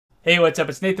Hey, what's up?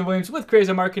 It's Nathan Williams with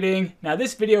Crazy Marketing. Now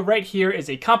this video right here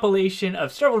is a compilation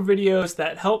of several videos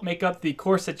that help make up the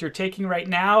course that you're taking right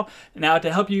now. Now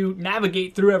to help you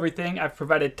navigate through everything, I've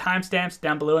provided timestamps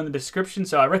down below in the description,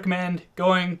 so I recommend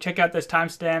going, check out those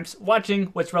timestamps, watching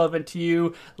what's relevant to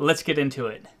you. Let's get into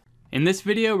it. In this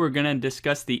video, we're going to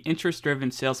discuss the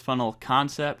interest-driven sales funnel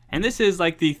concept. And this is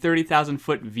like the 30,000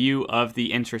 foot view of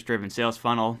the interest-driven sales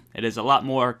funnel. It is a lot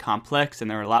more complex and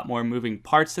there are a lot more moving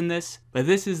parts in this. But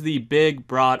this is the big,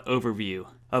 broad overview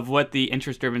of what the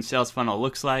interest-driven sales funnel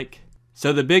looks like.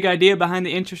 So the big idea behind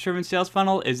the interest-driven sales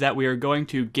funnel is that we are going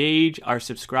to gauge our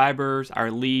subscribers,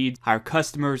 our leads, our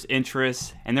customers'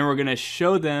 interests, and then we're going to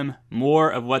show them more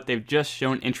of what they've just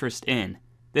shown interest in.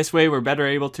 This way we're better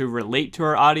able to relate to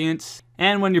our audience,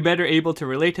 and when you're better able to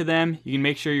relate to them, you can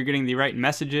make sure you're getting the right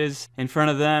messages in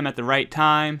front of them at the right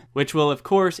time, which will of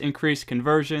course increase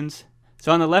conversions.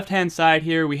 So on the left hand side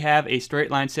here we have a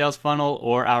straight line sales funnel,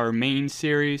 or our main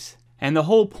series, and the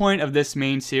whole point of this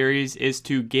main series is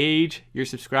to gauge your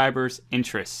subscribers'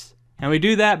 interests. And we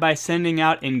do that by sending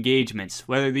out engagements,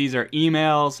 whether these are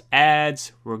emails,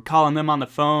 ads, we're calling them on the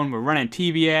phone, we're running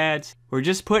TV ads. We're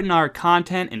just putting our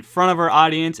content in front of our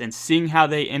audience and seeing how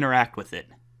they interact with it.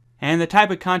 And the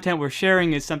type of content we're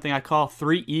sharing is something I call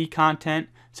 3E content.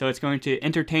 So it's going to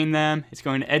entertain them, it's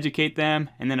going to educate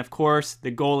them, and then of course the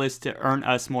goal is to earn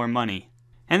us more money.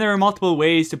 And there are multiple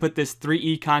ways to put this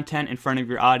 3E content in front of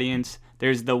your audience.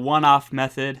 There's the one-off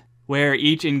method, where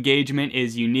each engagement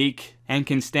is unique and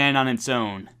can stand on its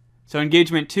own. So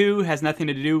engagement 2 has nothing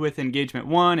to do with engagement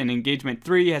 1, and engagement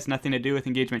 3 has nothing to do with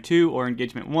engagement 2 or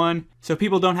engagement 1. So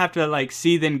people don't have to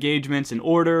see the engagements in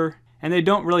order, and they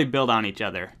don't really build on each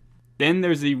other. Then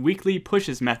there's the weekly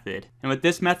pushes method. And with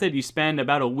this method, you spend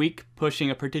about a week pushing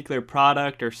a particular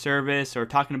product or service or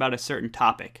talking about a certain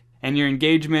topic. And your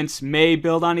engagements may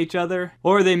build on each other,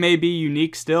 or they may be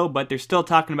unique still, but they're still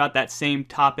talking about that same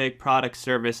topic, product,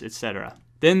 service, etc.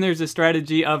 Then there's a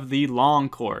strategy of the long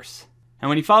course. And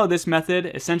when you follow this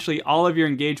method, essentially all of your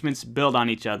engagements build on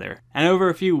each other. And over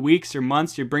a few weeks or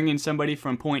months, you're bringing somebody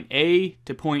from point A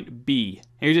to point B.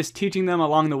 And you're just teaching them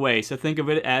along the way, so think of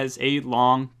it as a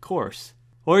long course.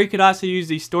 Or you could also use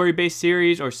the story-based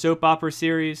series or soap opera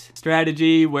series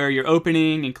strategy, where you're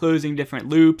opening and closing different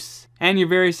loops, and your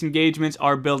various engagements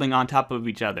are building on top of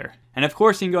each other. And of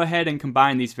course you can go ahead and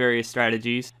combine these various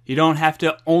strategies. You don't have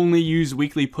to only use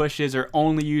weekly pushes or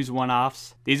only use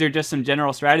one-offs. These are just some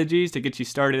general strategies to get you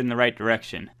started in the right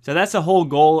direction. So that's the whole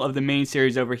goal of the main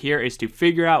series over here, is to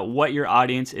figure out what your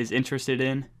audience is interested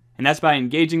in. And that's by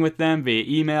engaging with them via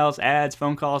emails, ads,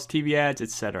 phone calls, TV ads,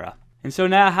 etc. And so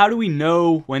now, how do we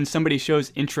know when somebody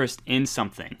shows interest in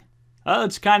something? Well,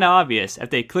 it's kind of obvious. If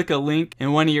they click a link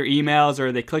in one of your emails,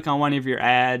 or they click on one of your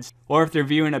ads, or if they're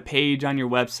viewing a page on your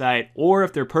website, or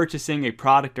if they're purchasing a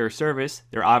product or service,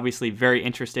 they're obviously very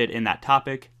interested in that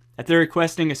topic. If they're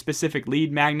requesting a specific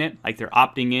lead magnet, like they're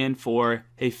opting in for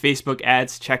a Facebook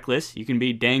ads checklist, you can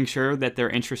be dang sure that they're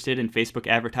interested in Facebook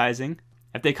advertising.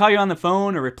 If they call you on the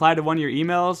phone or reply to one of your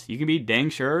emails, you can be dang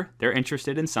sure they're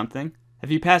interested in something. If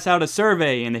you pass out a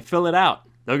survey and they fill it out,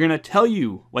 they're going to tell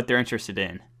you what they're interested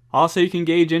in. Also, you can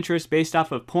gauge interest based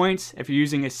off of points if you're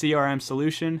using a CRM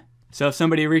solution. So if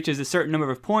somebody reaches a certain number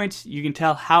of points, you can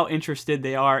tell how interested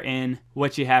they are in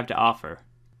what you have to offer.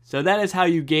 So that is how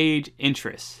you gauge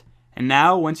interest. And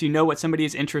now, once you know what somebody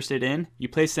is interested in, you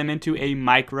place them into a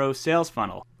micro sales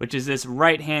funnel, which is this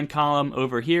right-hand column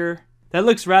over here. That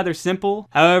looks rather simple.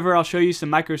 However, I'll show you some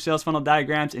micro sales funnel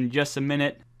diagrams in just a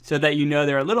minute, so that you know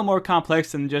they're a little more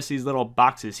complex than just these little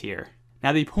boxes here.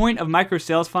 Now the point of micro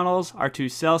sales funnels are to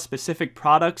sell specific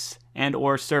products and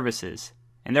or services.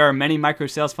 And there are many micro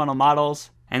sales funnel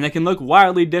models, and they can look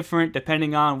wildly different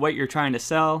depending on what you're trying to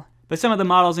sell. But some of the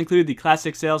models include the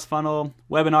classic sales funnel,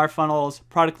 webinar funnels,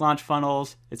 product launch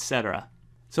funnels, etc.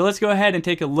 So let's go ahead and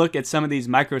take a look at some of these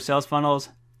micro sales funnels.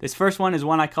 This first one is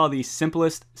one I call the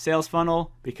simplest sales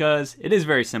funnel, because it is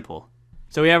very simple.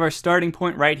 So we have our starting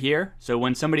point right here. So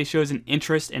when somebody shows an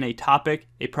interest in a topic,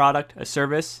 a product, a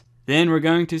service, then we're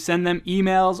going to send them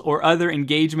emails or other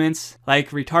engagements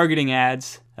like retargeting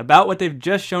ads about what they've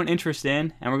just shown interest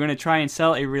in, and we're going to try and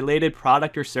sell a related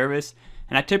product or service.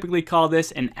 And I typically call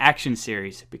this an action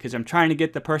series, because I'm trying to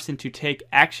get the person to take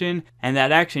action, and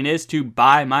that action is to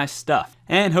buy my stuff.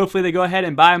 And hopefully they go ahead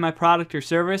and buy my product or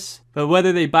service, but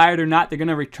whether they buy it or not, they're going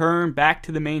to return back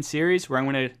to the main series, where I'm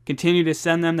going to continue to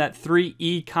send them that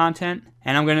 3E content,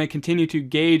 and I'm going to continue to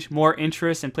gauge more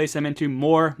interest and place them into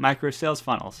more micro sales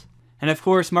funnels. And of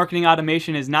course, marketing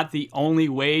automation is not the only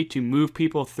way to move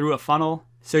people through a funnel,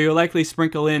 so you'll likely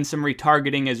sprinkle in some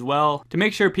retargeting as well to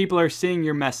make sure people are seeing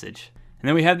your message. And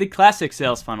then we have the classic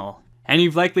sales funnel. And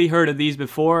you've likely heard of these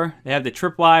before. They have the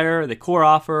tripwire, the core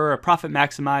offer, a profit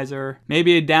maximizer,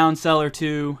 maybe a downsell or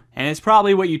two, and it's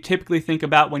probably what you typically think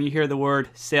about when you hear the word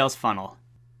sales funnel.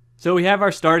 So we have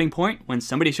our starting point when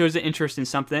somebody shows an interest in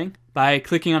something by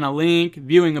clicking on a link,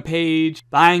 viewing a page,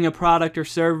 buying a product or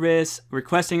service,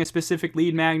 requesting a specific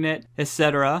lead magnet,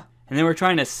 etc. And then we're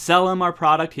trying to sell them our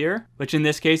product here, which in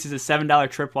this case is a $7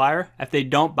 tripwire. If they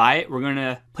don't buy it, we're going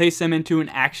to place them into an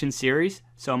action series,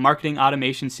 so a marketing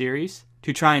automation series,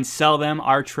 to try and sell them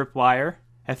our tripwire.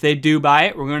 If they do buy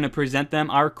it, we're going to present them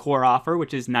our core offer,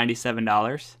 which is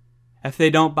 $97. If they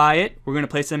don't buy it, we're going to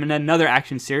place them in another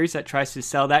action series that tries to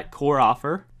sell that core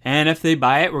offer. And if they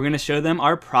buy it, we're going to show them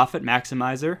our profit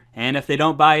maximizer. And if they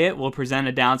don't buy it, we'll present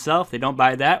a downsell. If they don't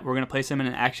buy that, we're going to place them in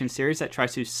an action series that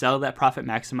tries to sell that profit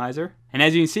maximizer. And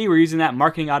as you can see, we're using that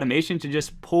marketing automation to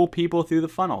just pull people through the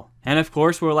funnel. And of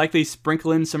course, we'll likely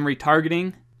sprinkle in some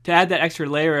retargeting to add that extra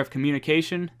layer of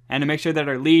communication and to make sure that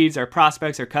our leads, our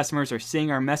prospects, our customers are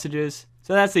seeing our messages.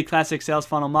 So that's the classic sales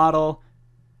funnel model.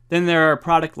 Then there are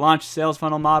product launch sales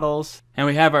funnel models, and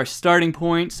we have our starting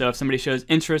point. So if somebody shows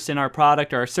interest in our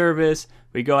product or our service,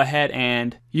 we go ahead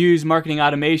and use marketing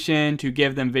automation to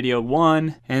give them video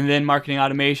 1, and then marketing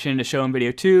automation to show them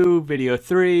video 2, video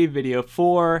 3, video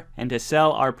 4, and to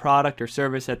sell our product or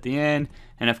service at the end.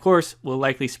 And of course, we'll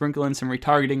likely sprinkle in some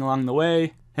retargeting along the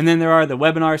way. And then there are the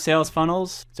webinar sales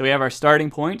funnels. So we have our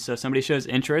starting point. So if somebody shows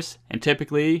interest, and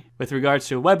typically with regards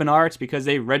to a webinar, it's because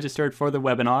they registered for the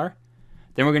webinar.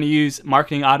 Then we're going to use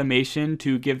marketing automation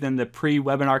to give them the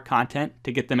pre-webinar content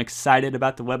to get them excited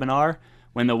about the webinar.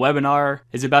 When the webinar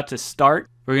is about to start,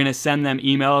 we're going to send them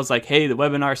emails like, hey, the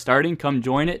webinar is starting, come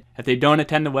join it. If they don't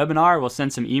attend the webinar, we'll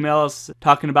send some emails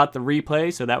talking about the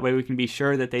replay, so that way we can be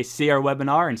sure that they see our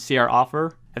webinar and see our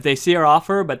offer. If they see our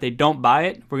offer but they don't buy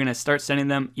it, we're going to start sending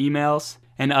them emails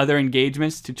and other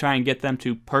engagements to try and get them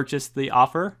to purchase the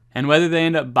offer. And whether they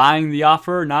end up buying the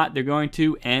offer or not, they're going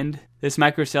to end this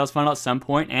micro sales funnel at some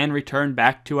point and return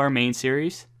back to our main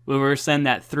series. We will send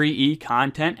that 3E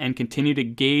content and continue to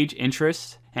gauge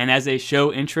interest. And as they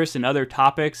show interest in other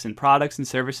topics and products and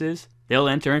services, they'll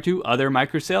enter into other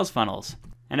micro sales funnels.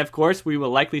 And of course, we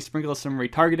will likely sprinkle some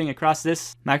retargeting across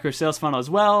this micro sales funnel as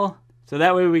well. So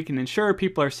that way we can ensure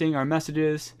people are seeing our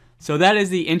messages. So that is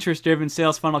the interest-driven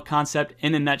sales funnel concept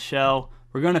in a nutshell.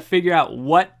 We're going to figure out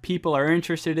what people are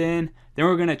interested in. Then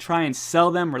we're going to try and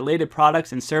sell them related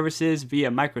products and services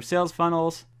via micro sales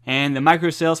funnels. And the micro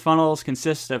sales funnels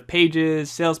consist of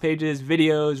pages, sales pages,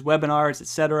 videos, webinars,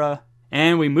 etc.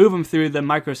 And we move them through the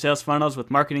micro sales funnels with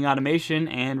marketing automation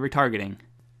and retargeting.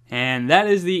 And that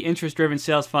is the interest-driven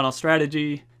sales funnel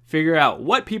strategy. Figure out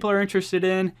what people are interested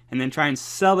in and then try and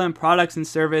sell them products and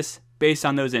service based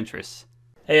on those interests.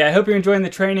 Hey, I hope you're enjoying the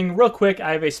training. Real quick,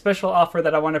 I have a special offer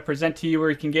that I want to present to you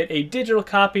where you can get a digital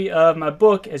copy of my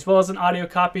book as well as an audio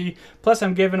copy. Plus,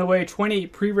 I'm giving away 20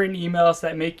 pre-written emails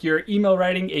that make your email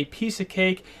writing a piece of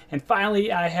cake. And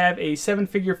finally, I have a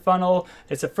 7-figure funnel.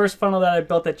 It's the first funnel that I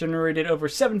built that generated over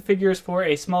 7 figures for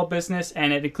a small business,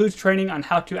 and it includes training on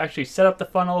how to actually set up the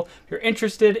funnel. If you're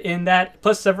interested in that,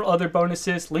 plus several other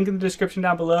bonuses, link in the description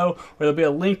down below, or there'll be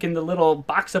a link in the little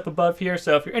box up above here.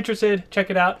 So if you're interested, check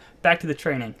it out. Back to the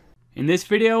training. In this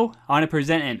video, I want to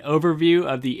present an overview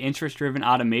of the interest-driven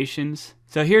automations.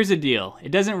 So here's the deal.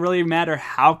 It doesn't really matter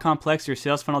how complex your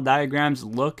sales funnel diagrams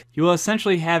look. You will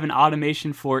essentially have an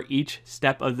automation for each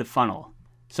step of the funnel.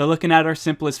 So looking at our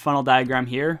simplest funnel diagram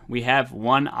here, we have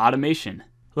one automation.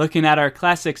 Looking at our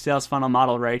classic sales funnel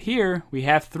model right here, we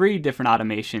have 3 different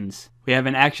automations. We have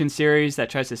an action series that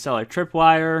tries to sell our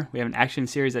tripwire. We have an action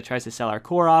series that tries to sell our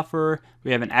core offer.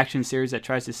 We have an action series that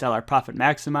tries to sell our profit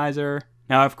maximizer.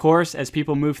 Now, of course, as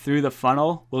people move through the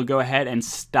funnel, we'll go ahead and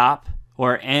stop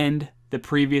or end the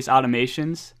previous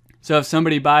automations. So if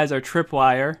somebody buys our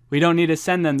tripwire, we don't need to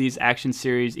send them these action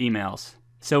series emails.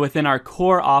 So within our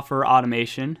core offer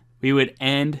automation, we would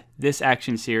end this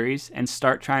action series and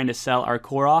start trying to sell our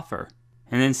core offer.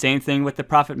 And then same thing with the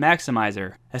profit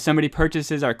maximizer. If somebody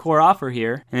purchases our core offer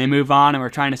here and they move on and we're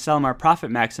trying to sell them our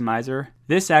profit maximizer,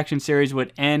 this action series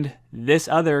would end this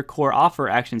other core offer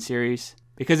action series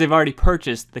because they've already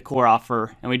purchased the core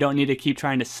offer and we don't need to keep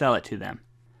trying to sell it to them.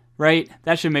 Right?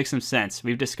 That should make some sense.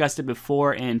 We've discussed it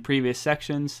before in previous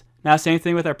sections. Now, same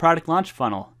thing with our product launch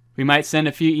funnel. We might send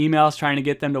a few emails trying to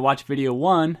get them to watch video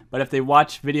 1, but if they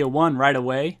watch video 1 right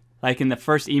away, like in the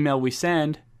first email we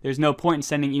send, there's no point in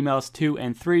sending emails 2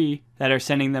 and 3 that are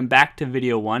sending them back to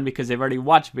video 1 because they've already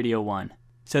watched video 1.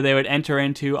 So they would enter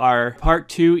into our part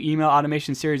 2 email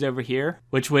automation series over here,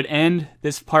 which would end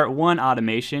this part 1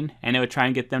 automation, and it would try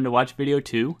and get them to watch video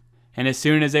 2. And as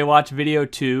soon as they watch video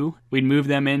 2, we'd move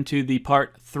them into the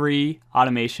part 3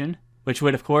 automation. which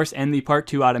would of course end the part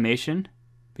 2 automation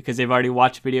because they've already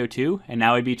watched video 2, and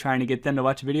now we'd be trying to get them to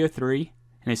watch video 3.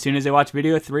 And as soon as they watch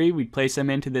video 3, we'd place them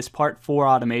into this part 4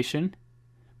 automation,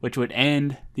 which would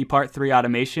end the part 3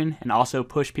 automation and also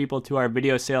push people to our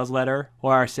video sales letter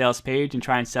or our sales page and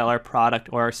try and sell our product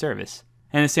or our service.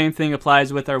 And the same thing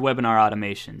applies with our webinar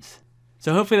automations.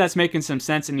 So hopefully that's making some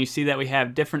sense, and you see that we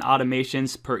have different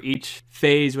automations per each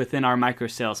phase within our micro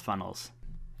sales funnels.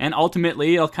 And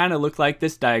ultimately, it'll kind of look like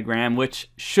this diagram,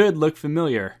 which should look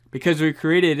familiar because we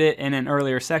created it in an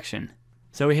earlier section.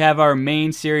 So we have our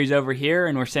main series over here,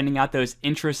 and we're sending out those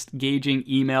interest gauging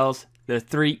emails, the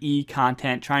 3E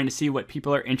content, trying to see what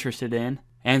people are interested in.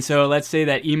 And so let's say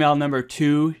that email number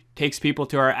 2 takes people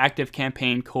to our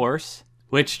ActiveCampaign course,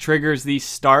 which triggers the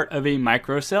start of a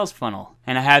micro sales funnel.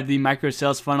 And I have the micro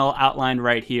sales funnel outlined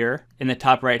right here in the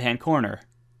top right hand corner.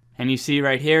 And you see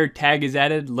right here, tag is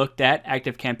added, looked at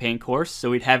ActiveCampaign course.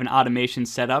 So we'd have an automation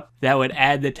set up that would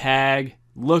add the tag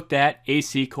looked at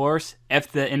AC course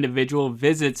if the individual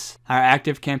visits our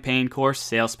ActiveCampaign course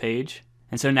sales page.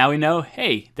 And so now we know,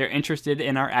 hey, they're interested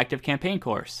in our ActiveCampaign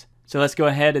course. So let's go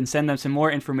ahead and send them some more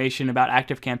information about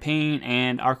ActiveCampaign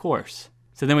and our course.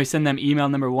 So then we send them email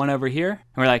number 1 over here, and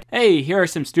we're like, hey, here are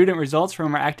some student results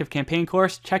from our ActiveCampaign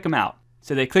course, check them out.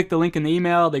 So they click the link in the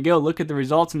email, they go look at the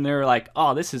results, and they're like,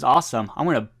 oh, this is awesome. I'm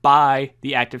going to buy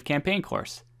the ActiveCampaign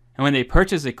course. And when they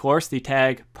purchase a course, the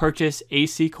tag purchase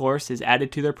AC course is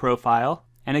added to their profile.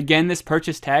 And again, this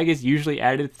purchase tag is usually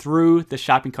added through the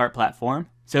shopping cart platform.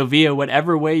 So via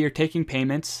whatever way you're taking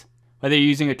payments, whether you're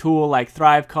using a tool like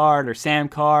ThriveCart or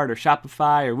SamCart or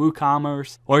Shopify or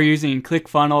WooCommerce, or using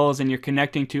ClickFunnels and you're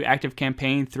connecting to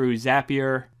ActiveCampaign through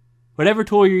Zapier, whatever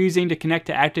tool you're using to connect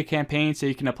to ActiveCampaign so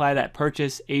you can apply that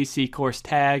purchase AC course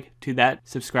tag to that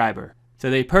subscriber. So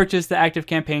they purchased the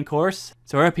ActiveCampaign course.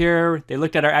 So we're up here, they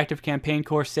looked at our ActiveCampaign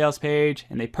course sales page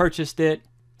and they purchased it.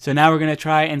 So now we're going to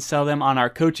try and sell them on our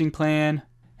coaching plan.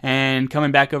 And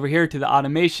coming back over here to the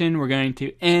automation, we're going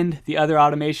to end the other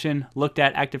automation looked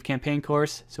at ActiveCampaign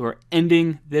course. So we're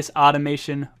ending this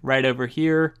automation right over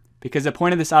here because the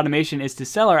point of this automation is to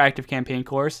sell our ActiveCampaign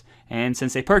course. And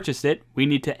since they purchased it, we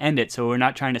need to end it. So we're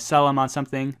not trying to sell them on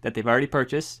something that they've already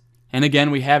purchased. And again,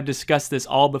 we have discussed this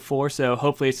all before, so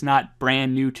hopefully it's not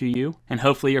brand new to you. And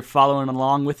hopefully you're following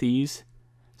along with these.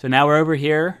 So now we're over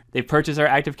here. They've purchased our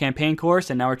ActiveCampaign course,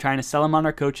 and now we're trying to sell them on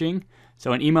our coaching.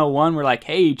 So in email 1, we're like,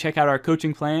 hey, check out our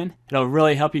coaching plan. It'll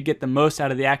really help you get the most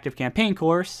out of the ActiveCampaign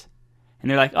course. And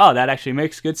they're like, oh, that actually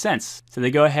makes good sense. So they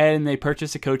go ahead and they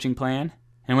purchase a coaching plan.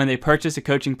 And when they purchase a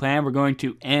coaching plan, we're going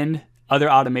to end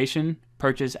other automation,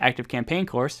 purchase ActiveCampaign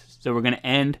course. So we're going to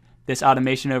end this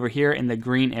automation over here in the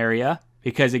green area.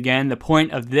 Because again, the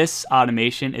point of this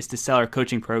automation is to sell our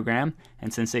coaching program.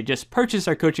 And since they just purchased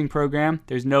our coaching program,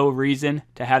 there's no reason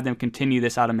to have them continue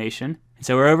this automation. And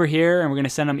so we're over here and we're going to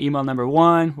send them email number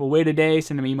 1. We'll wait a day,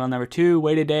 send them email number 2,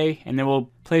 wait a day, and then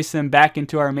we'll place them back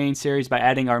into our main series by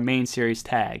adding our main series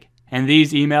tag. And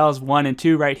these emails 1 and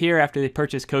 2 right here after they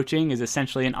purchase coaching is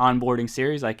essentially an onboarding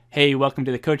series like, hey, welcome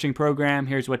to the coaching program.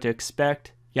 Here's what to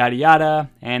expect, yada, yada.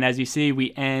 And as you see,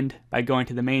 we end by going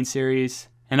to the main series.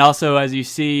 And also, as you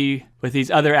see with these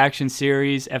other action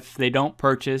series, if they don't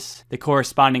purchase the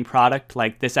corresponding product,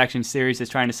 like this action series is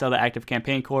trying to sell the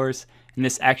ActiveCampaign course, and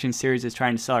this action series is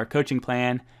trying to sell our coaching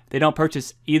plan, if they don't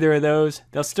purchase either of those,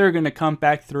 they're still going to come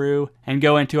back through and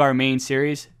go into our main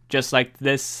series, just like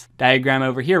this diagram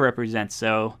over here represents.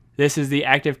 So this is the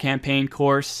ActiveCampaign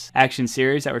course action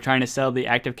series that we're trying to sell the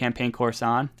ActiveCampaign course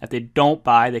on. If they don't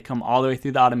buy, they come all the way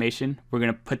through the automation. We're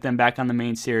going to put them back on the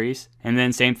main series. And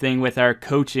then same thing with our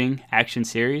coaching action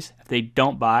series. If they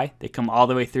don't buy, they come all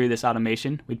the way through this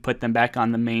automation. We'd put them back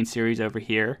on the main series over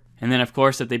here. And then of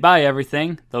course, if they buy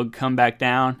everything, they'll come back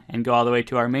down and go all the way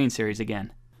to our main series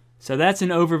again. So that's an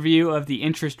overview of the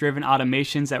interest-driven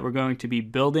automations that we're going to be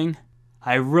building.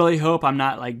 I really hope I'm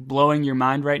not like blowing your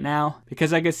mind right now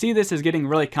because I could see this as getting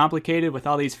really complicated with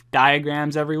all these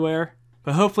diagrams everywhere.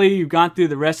 But hopefully you've gone through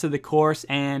the rest of the course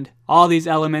and all these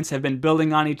elements have been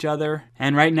building on each other.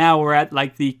 And right now we're at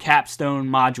like the capstone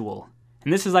module.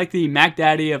 And this is like the Mac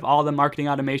Daddy of all the marketing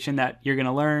automation that you're going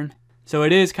to learn. So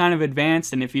it is kind of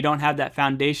advanced, and if you don't have that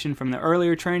foundation from the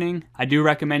earlier training, I do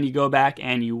recommend you go back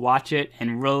and you watch it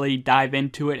and really dive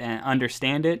into it and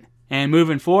understand it. And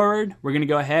moving forward, we're going to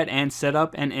go ahead and set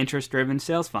up an interest-driven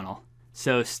sales funnel.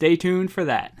 So stay tuned for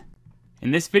that.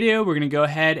 In this video, we're going to go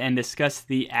ahead and discuss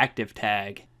the active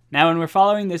tag. Now, when we're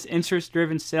following this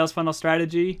interest-driven sales funnel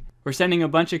strategy, we're sending a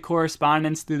bunch of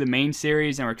correspondence through the main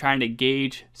series and we're trying to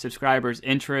gauge subscribers'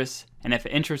 interests. And if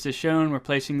interest is shown, we're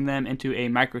placing them into a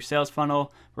micro sales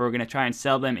funnel where we're going to try and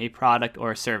sell them a product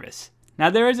or a service. Now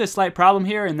there is a slight problem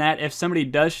here in that if somebody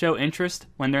does show interest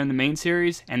when they're in the main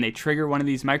series and they trigger one of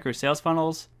these micro sales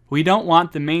funnels, we don't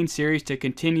want the main series to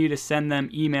continue to send them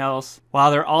emails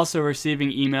while they're also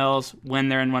receiving emails when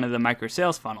they're in one of the micro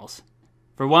sales funnels.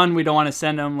 For one, we don't want to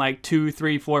send them like 2,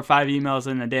 3, 4, 5 emails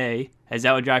in a day, as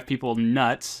that would drive people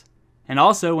nuts. And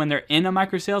also, when they're in a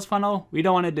micro sales funnel, we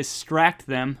don't want to distract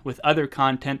them with other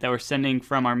content that we're sending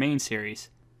from our main series.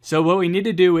 So what we need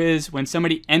to do is, when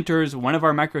somebody enters one of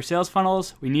our micro sales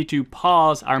funnels, we need to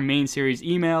pause our main series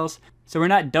emails so we're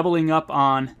not doubling up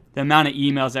on the amount of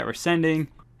emails that we're sending.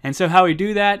 And so how we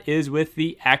do that is with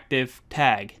the active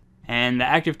tag. And the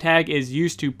active tag is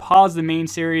used to pause the main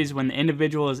series when the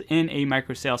individual is in a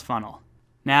micro sales funnel.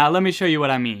 Now let me show you what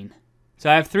I mean.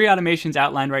 So I have 3 automations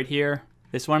outlined right here.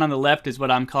 This one on the left is what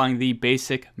I'm calling the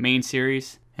basic main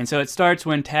series. And so it starts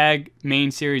when tag main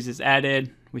series is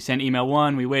added. We send email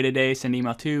 1, we wait a day, send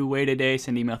email 2, wait a day,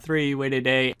 send email 3, wait a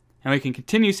day. And we can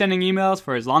continue sending emails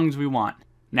for as long as we want.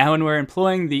 Now when we're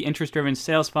employing the interest-driven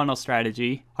sales funnel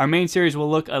strategy, our main series will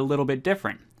look a little bit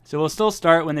different. So we'll still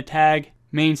start when the tag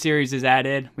main series is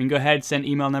added. We can go ahead and send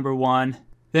email number 1.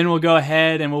 Then we'll go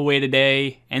ahead and we'll wait a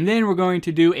day. And then we're going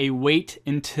to do a wait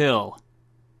until.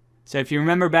 So if you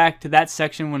remember back to that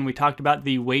section when we talked about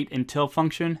the wait until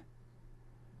function,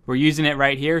 we're using it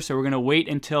right here. So we're going to wait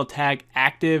until tag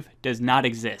active does not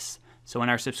exist. So when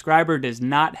our subscriber does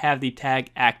not have the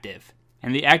tag active.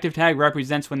 And the active tag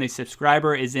represents when the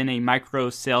subscriber is in a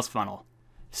micro sales funnel.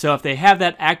 So if they have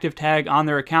that active tag on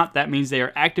their account, that means they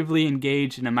are actively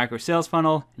engaged in a micro sales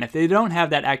funnel. And if they don't have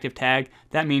that active tag,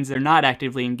 that means they're not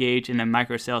actively engaged in a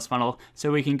micro sales funnel.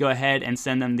 So we can go ahead and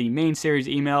send them the main series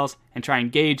emails and try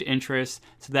and gauge interest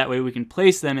so that way we can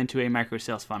place them into a micro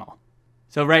sales funnel.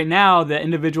 So right now, the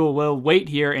individual will wait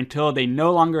here until they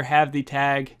no longer have the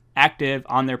tag active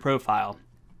on their profile.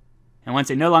 And once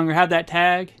they no longer have that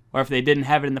tag, or if they didn't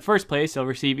have it in the first place, they'll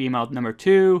receive email number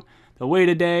 2, they'll wait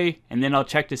a day, and then I'll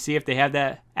check to see if they have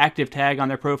that active tag on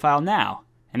their profile now.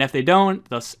 And if they don't,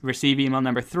 they'll receive email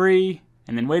number 3,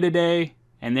 and then wait a day,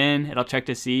 and then it'll check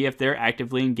to see if they're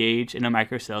actively engaged in a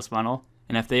micro sales funnel.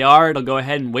 And if they are, it'll go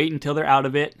ahead and wait until they're out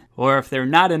of it. Or if they're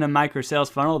not in a micro sales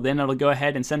funnel, then it'll go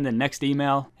ahead and send the next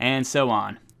email, and so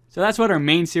on. So that's what our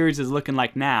main series is looking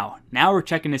like now. Now we're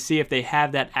checking to see if they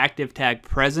have that active tag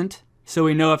present, so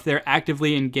we know if they're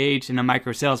actively engaged in a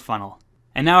micro sales funnel.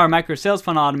 And now our micro sales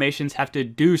funnel automations have to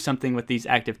do something with these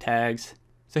active tags.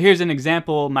 So here's an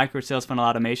example micro sales funnel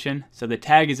automation. So the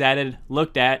tag is added,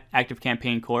 looked at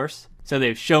ActiveCampaign course. So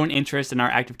they've shown interest in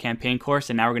our ActiveCampaign course,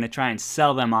 and now we're going to try and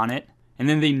sell them on it. And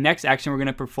then the next action we're going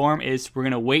to perform is we're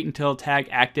going to wait until tag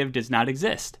active does not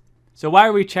exist. So why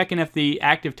are we checking if the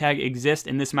active tag exists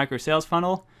in this micro sales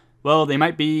funnel? Well, they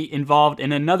might be involved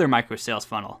in another micro sales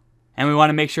funnel. And we want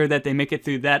to make sure that they make it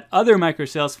through that other micro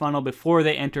sales funnel before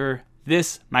they enter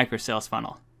this micro sales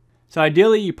funnel. So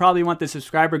ideally, you probably want the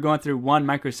subscriber going through one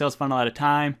micro sales funnel at a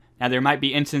time. Now there might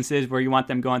be instances where you want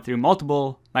them going through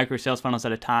multiple micro sales funnels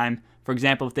at a time. For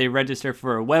example, if they register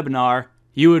for a webinar,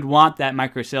 you would want that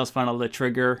micro sales funnel to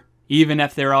trigger, even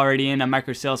if they're already in a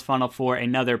micro sales funnel for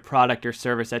another product or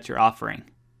service that you're offering.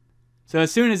 So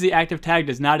as soon as the active tag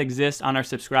does not exist on our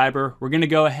subscriber, we're going to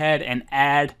go ahead and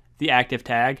add the active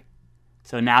tag.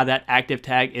 So now that active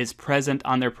tag is present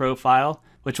on their profile,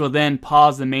 which will then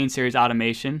pause the main series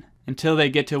automation until they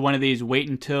get to one of these wait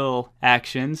until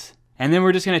actions. And then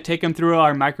we're just going to take them through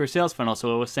our micro sales funnel.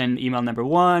 So we'll send email number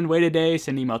 1, wait a day,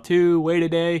 send email 2, wait a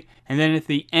day. And then at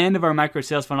the end of our micro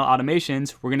sales funnel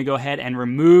automations, we're going to go ahead and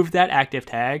remove that active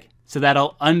tag. So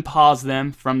that'll unpause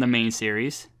them from the main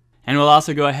series. And we'll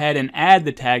also go ahead and add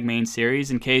the tag main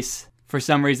series in case for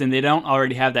some reason they don't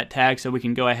already have that tag, so we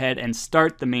can go ahead and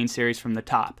start the main series from the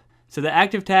top. So the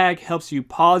active tag helps you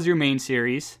pause your main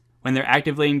series when they're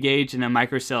actively engaged in a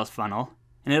micro sales funnel.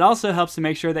 And it also helps to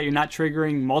make sure that you're not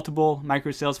triggering multiple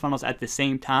micro sales funnels at the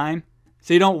same time,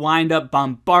 so you don't wind up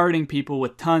bombarding people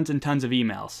with tons and tons of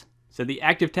emails. So the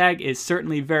active tag is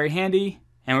certainly very handy,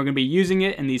 and we're going to be using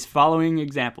it in these following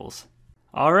examples.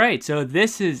 Alright, so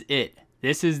this is it.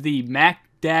 This is the Mac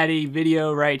Daddy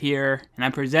video right here, and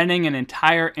I'm presenting an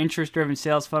entire interest-driven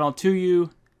sales funnel to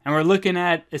you, and we're looking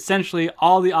at essentially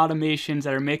all the automations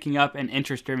that are making up an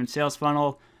interest-driven sales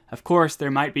funnel. Of course, there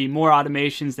might be more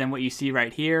automations than what you see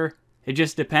right here. It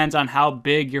just depends on how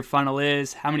big your funnel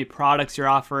is, how many products you're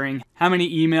offering, how many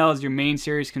emails your main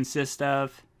series consists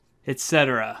of,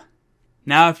 etc.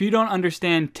 Now, if you don't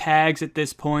understand tags at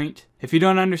this point, if you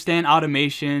don't understand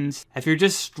automations, if you're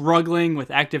just struggling with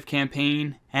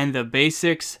ActiveCampaign and the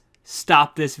basics,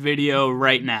 stop this video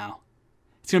right now.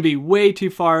 It's going to be way too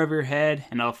far over your head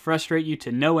and it'll frustrate you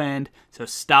to no end, so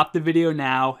stop the video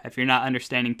now if you're not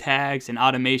understanding tags and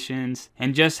automations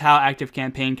and just how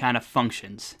ActiveCampaign kind of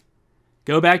functions.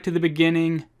 Go back to the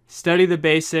beginning, study the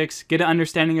basics, get an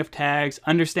understanding of tags,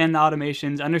 understand the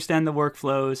automations, understand the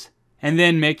workflows, and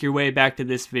then make your way back to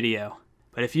this video.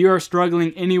 But if you are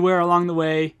struggling anywhere along the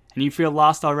way and you feel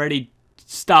lost already,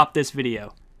 stop this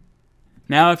video.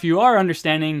 Now, if you are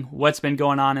understanding what's been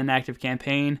going on in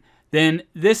ActiveCampaign, then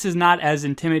this is not as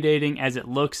intimidating as it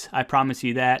looks, I promise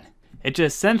you that. It's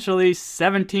just essentially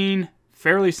 17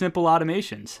 fairly simple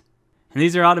automations. And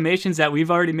these are automations that we've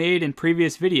already made in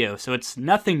previous videos, so it's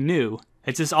nothing new.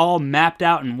 It's just all mapped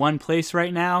out in one place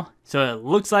right now, so it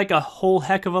looks like a whole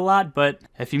heck of a lot, but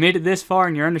if you made it this far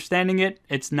and you're understanding it,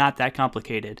 it's not that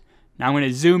complicated. Now I'm going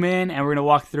to zoom in and we're going to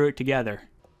walk through it together.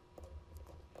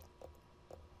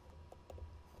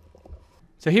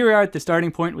 So here we are at the starting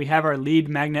point. We have our lead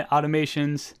magnet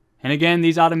automations. And again,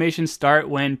 these automations start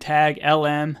when tag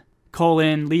LM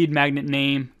lead magnet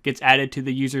name gets added to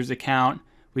the user's account.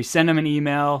 We send them an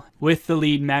email with the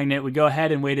lead magnet. We go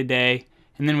ahead and wait a day.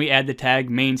 And then we add the tag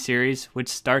main series, which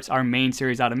starts our main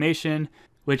series automation,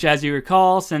 which, as you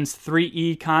recall, sends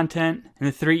 3E content.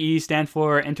 And the 3E stand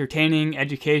for entertaining,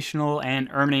 educational, and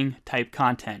earning type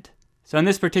content. So in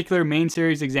this particular main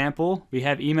series example, we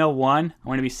have email 1. I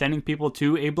want to be sending people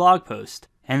to a blog post.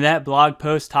 And that blog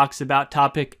post talks about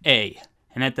topic A.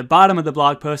 And at the bottom of the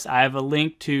blog post, I have a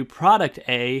link to product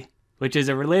A, which is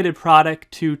a related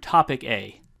product to topic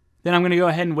A. Then I'm going to go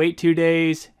ahead and wait 2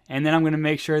 days, and then I'm going to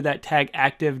make sure that tag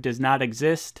active does not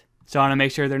exist. So I want to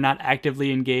make sure they're not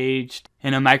actively engaged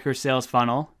in a micro sales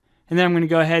funnel. And then I'm going to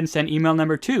go ahead and send email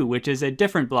number 2, which is a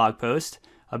different blog post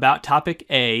about topic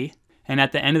A. And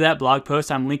at the end of that blog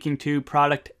post, I'm linking to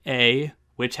product A,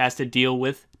 which has to deal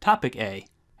with topic A.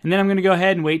 And then I'm going to go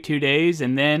ahead and wait 2 days,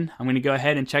 and then I'm going to go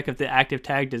ahead and check if the active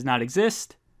tag does not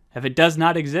exist. If it does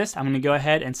not exist, I'm going to go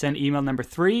ahead and send email number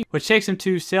 3, which takes them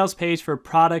to sales page for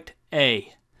product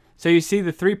A. So you see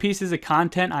the 3 pieces of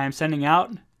content I am sending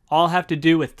out all have to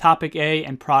do with topic A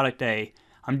and product A.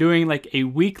 I'm doing like a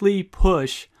weekly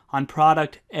push on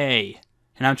product A.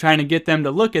 And I'm trying to get them to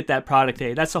look at that product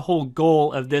A. That's the whole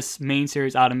goal of this main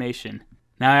series automation.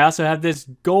 Now I also have this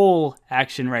goal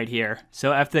action right here.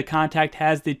 So if the contact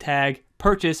has the tag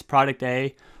purchase product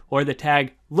A or the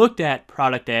tag looked at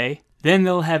product A, then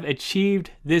they'll have achieved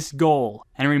this goal.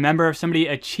 And remember, if somebody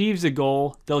achieves a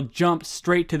goal, they'll jump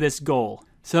straight to this goal.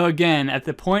 So again, at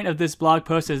the point of this blog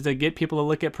post is to get people to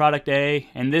look at product A,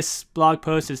 and this blog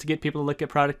post is to get people to look at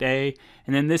product A,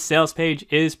 and then this sales page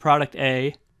is product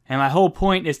A. And my whole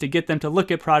point is to get them to look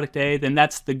at product A, then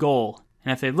that's the goal.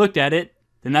 And if they've looked at it,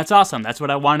 then that's awesome. That's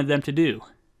what I wanted them to do.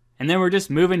 And then we're just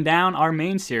moving down our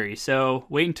main series. So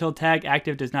wait until tag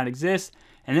active does not exist,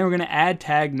 and then we're going to add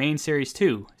tag main series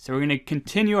 2. So we're going to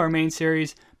continue our main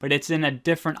series, but it's in a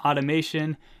different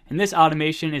automation. And this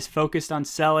automation is focused on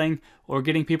selling or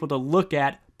getting people to look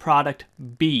at product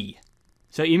B.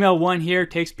 So email 1 here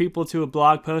takes people to a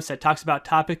blog post that talks about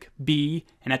topic B,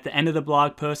 and at the end of the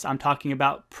blog post, I'm talking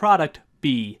about product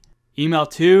B. Email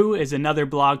 2 is another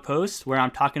blog post where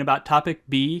I'm talking about topic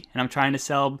B, and I'm trying to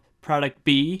sell product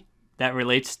B that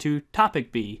relates to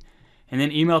topic B. And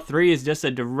then email 3 is just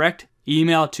a direct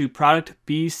email to product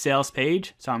B's sales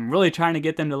page. So I'm really trying to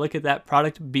get them to look at that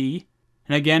product B.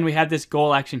 And again, we have this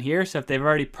goal action here. So if they've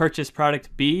already purchased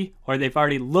product B or they've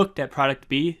already looked at product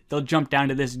B, they'll jump down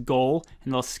to this goal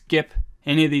and they'll skip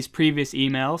any of these previous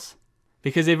emails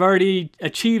because they've already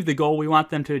achieved the goal we want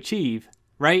them to achieve,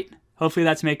 right? Hopefully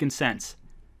that's making sense.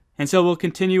 And so we'll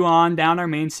continue on down our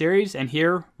main series, and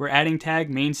here we're adding tag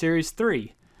main series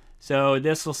 3. So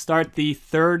this will start the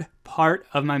 3rd part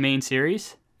of my main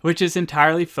series, which is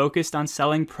entirely focused on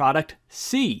selling product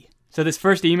C. So this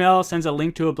first email sends a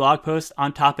link to a blog post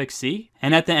on topic C,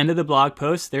 and at the end of the blog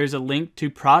post there's a link to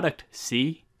product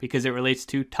C because it relates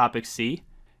to topic C.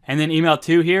 And then email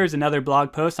 2 here is another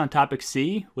blog post on topic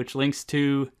C, which links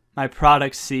to my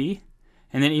product C.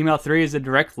 And then email 3 is a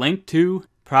direct link to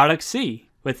product C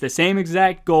with the same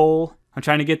exact goal. I'm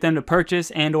trying to get them to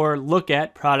purchase and or look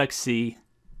at product C.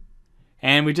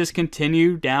 And we just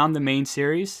continue down the main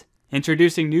series,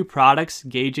 introducing new products,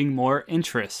 gauging more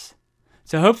interest.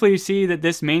 So hopefully you see that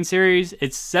this main series,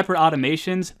 it's separate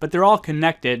automations, but they're all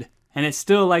connected, and it's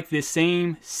still like the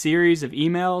same series of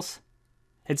emails.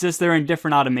 It's just they're in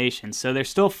different automations. So they're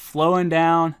still flowing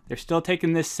down, they're still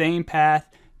taking this same path,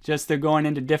 just they're going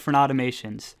into different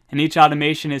automations. And each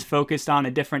automation is focused on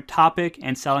a different topic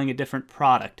and selling a different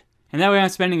product. And that way I'm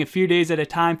spending a few days at a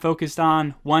time focused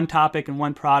on one topic and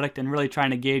one product and really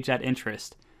trying to gauge that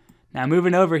interest. Now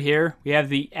moving over here, we have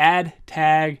the add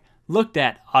tag looked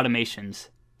at automations.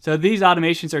 So these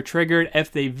automations are triggered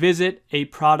if they visit a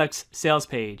product's sales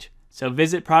page. So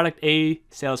visit product A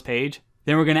sales page,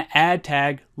 then we're going to add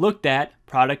tag looked at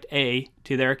product A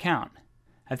to their account.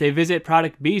 If they visit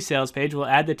product B sales page, we'll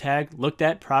add the tag looked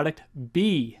at product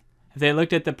B. If they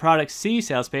looked at the product C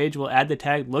sales page, we'll add the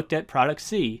tag looked at product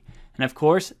C. And of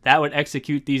course, that would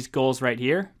execute these goals right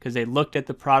here because they looked at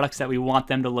the products that we want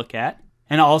them to look at.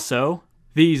 And also,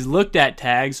 these looked at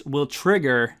tags will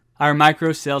trigger our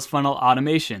micro sales funnel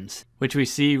automations, which we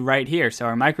see right here. So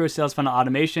our micro sales funnel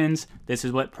automations, this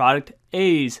is what product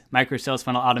A's micro sales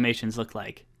funnel automations look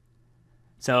like.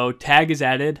 So tag is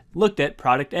added, looked at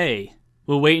product A.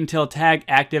 We'll wait until tag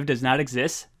active does not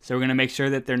exist. So we're going to make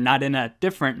sure that they're not in a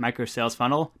different micro sales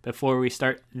funnel before we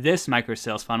start this micro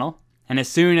sales funnel. And as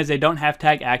soon as they don't have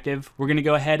tag active, we're going to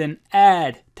go ahead and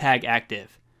add tag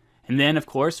active. And then of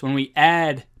course, when we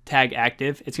add tag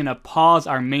active, it's going to pause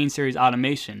our main series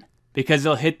automation because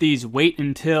they'll hit these wait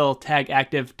until tag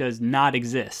active does not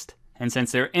exist. And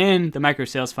since they're in the micro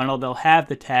sales funnel, they'll have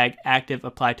the tag active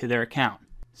applied to their account.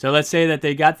 So let's say that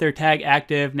they got their tag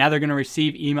active. Now they're going to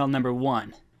receive email number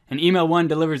 1. And email 1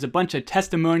 delivers a bunch of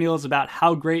testimonials about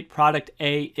how great product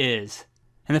A is.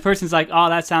 And the person's like, oh,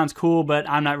 that sounds cool, but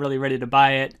I'm not really ready to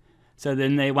buy it. So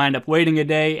then they wind up waiting a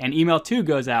day and email 2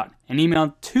 goes out. And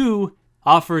email 2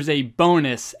 offers a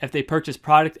bonus if they purchase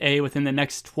product A within the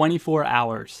next 24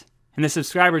 hours. And the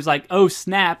subscriber's like, oh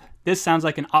snap, this sounds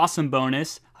like an awesome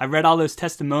bonus. I read all those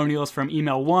testimonials from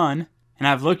email 1. And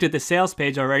I've looked at the sales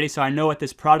page already, so I know what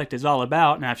this product is all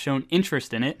about, and I've shown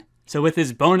interest in it. So with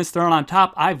this bonus thrown on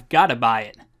top, I've got to buy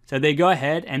it. So they go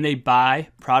ahead and they buy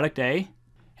product A,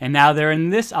 and now they're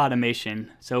in this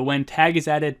automation. So when tag is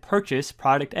added, purchase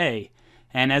product A.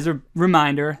 And as a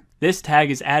reminder, this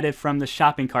tag is added from the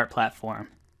shopping cart platform.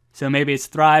 So maybe it's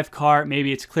ThriveCart,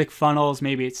 maybe it's ClickFunnels,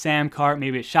 maybe it's SamCart,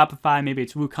 maybe it's Shopify, maybe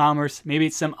it's WooCommerce, maybe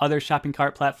it's some other shopping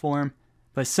cart platform.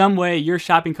 But some way your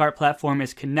shopping cart platform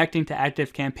is connecting to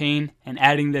ActiveCampaign and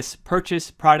adding this purchase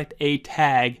product A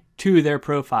tag to their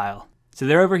profile. So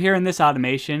they're over here in this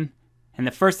automation, and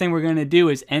the first thing we're going to do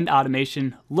is end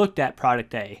automation looked at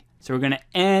product A. So we're going to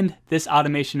end this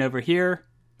automation over here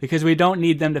because we don't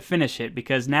need them to finish it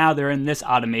because now they're in this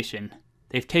automation.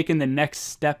 They've taken the next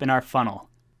step in our funnel.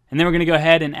 And then we're going to go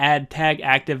ahead and add tag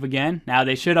active again. Now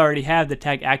they should already have the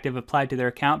tag active applied to their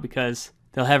account because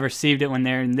they'll have received it when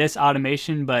they're in this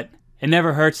automation, but it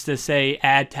never hurts to say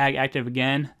add tag active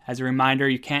again. As a reminder,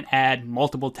 you can't add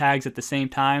multiple tags at the same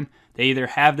time. They either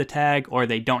have the tag or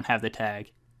they don't have the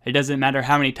tag. It doesn't matter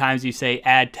how many times you say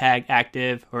add tag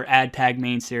active or add tag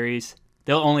main series.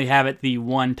 They'll only have it the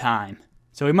one time.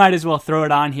 So we might as well throw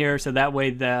it on here so that way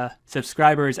the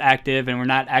subscriber is active and we're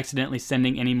not accidentally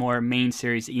sending any more main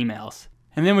series emails.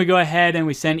 And then we go ahead and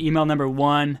we send email number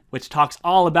 1, which talks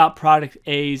all about product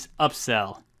A's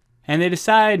upsell. And they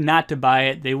decide not to buy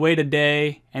it. They wait a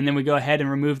day, and then we go ahead and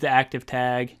remove the active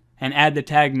tag and add the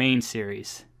tag main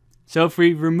series. So if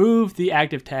we remove the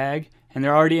active tag and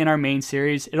they're already in our main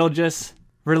series, it'll just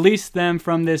release them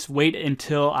from this wait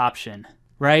until option,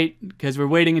 right? Because we're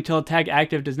waiting until tag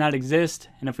active does not exist.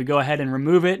 And if we go ahead and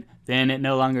remove it, then it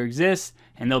no longer exists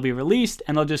and they'll be released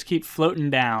and they'll just keep floating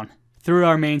down through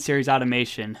our main series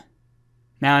automation.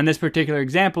 Now in this particular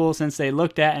example, since they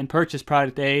looked at and purchased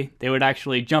product A, they would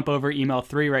actually jump over email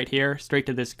 3 right here, straight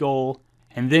to this goal,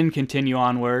 and then continue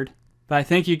onward. But I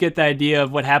think you get the idea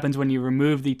of what happens when you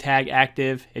remove the tag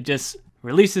active. It just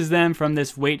releases them from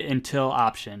this wait until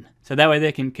option. So that way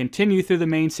they can continue through the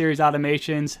main series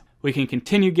automations, we can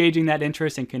continue gauging that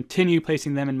interest and continue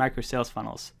placing them in micro sales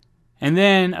funnels. And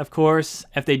then, of course,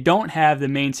 if they don't have the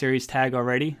main series tag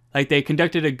already, like they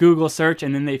conducted a Google search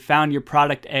and then they found your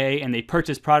product A and they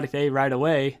purchased product A right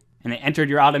away, and they entered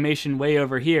your automation way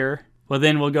over here, well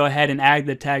then we'll go ahead and add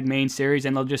the tag main series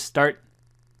and they'll just start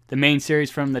the main series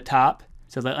from the top.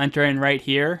 So they'll enter in right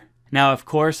here. Now, of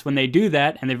course, when they do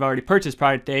that and they've already purchased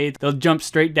product A, they'll jump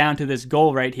straight down to this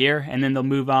goal right here, and then they'll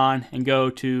move on and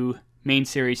go to main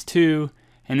series 2,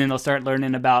 and then they'll start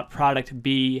learning about product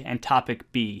B and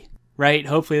topic B. Right?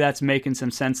 Hopefully that's making some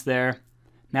sense there.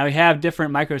 Now we have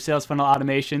different micro sales funnel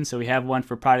automations. So we have one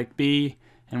for product B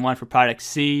and one for product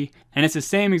C. And it's the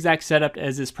same exact setup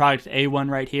as this product A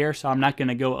one right here. So I'm not going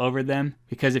to go over them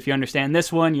because if you understand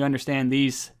this one, you understand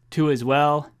these two as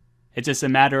well. It's just a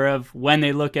matter of when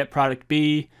they look at product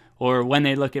B or when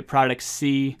they look at product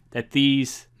C that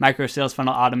these micro sales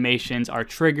funnel automations are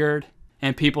triggered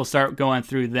and people start going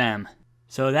through them.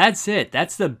 So that's it.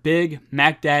 That's the big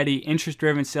MacDaddy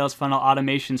interest-driven sales funnel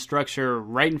automation structure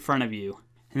right in front of you.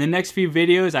 In the next few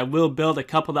videos, I will build a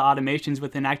couple of automations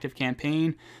within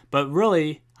ActiveCampaign, but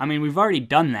really, I mean, we've already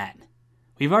done that.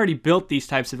 we've already built these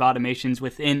types of automations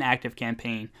within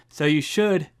ActiveCampaign, so you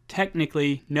should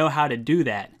technically know how to do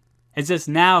that. It's just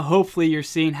now hopefully you're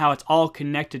seeing how it's all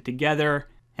connected together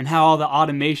and how all the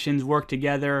automations work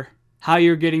together, how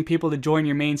you're getting people to join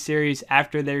your main series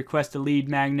after they request a lead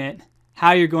magnet,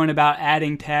 how you're going about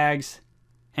adding tags,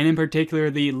 and in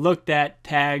particular the looked at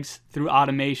tags through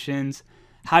automations,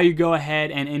 how you go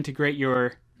ahead and integrate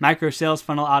your micro sales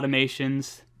funnel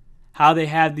automations, how they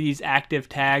have these active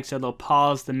tags so they'll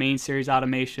pause the main series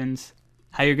automations,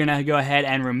 how you're going to go ahead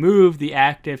and remove the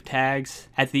active tags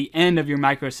at the end of your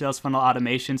micro sales funnel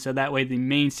automation so that way the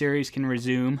main series can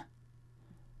resume.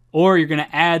 Or you're going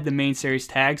to add the main series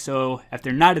tags, so if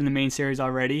they're not in the main series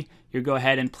already, you'll go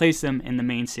ahead and place them in the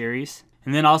main series.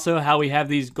 And then also how we have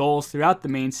these goals throughout the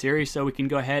main series so we can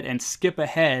go ahead and skip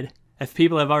ahead if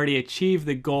people have already achieved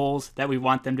the goals that we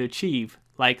want them to achieve,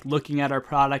 like looking at our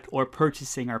product or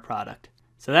purchasing our product.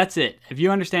 So that's it. If you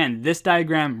understand this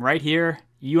diagram right here,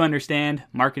 you understand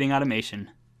marketing automation.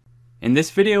 In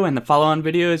this video and the follow-on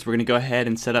videos, we're going to go ahead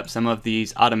and set up some of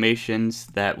these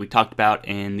automations that we talked about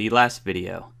in the last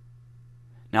video.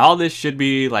 Now all this should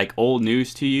be like old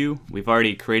news to you. We've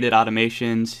already created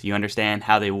automations, you understand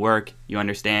how they work, you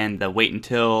understand the wait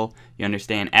until, you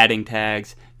understand adding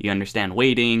tags, you understand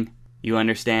waiting, you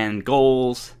understand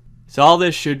goals. So all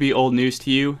this should be old news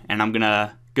to you, and I'm going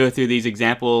to go through these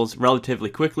examples relatively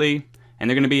quickly. And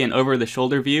they're going to be an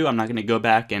over-the-shoulder view. I'm not going to go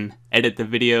back and edit the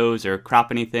videos or crop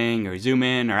anything or zoom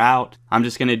in or out. I'm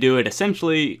just going to do it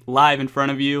essentially live in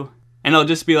front of you. And it'll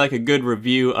just be like a good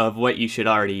review of what you should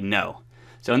already know.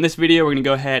 So in this video, we're going to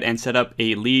go ahead and set up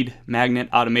a lead magnet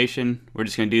automation. We're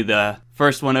just going to do the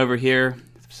first one over here.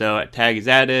 So tag is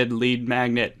added, lead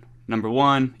magnet number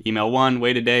 1, email 1,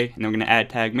 wait a day. And then we're going to add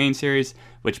tag main series,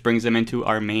 which brings them into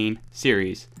our main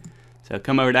series. So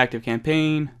come over to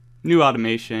ActiveCampaign, new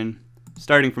automation.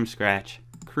 Starting from scratch,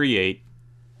 create,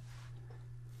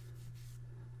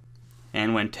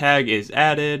 and when tag is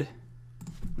added,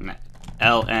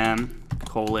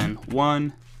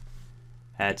 LM:1,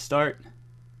 add start.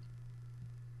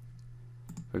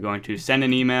 We're going to send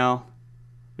an email.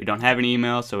 We don't have an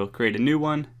email, so we'll create a new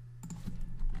one.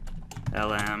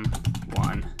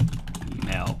 LM:1,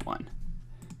 email 1.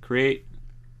 Create.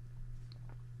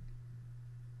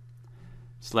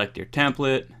 Select your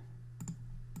template.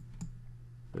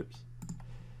 Oops.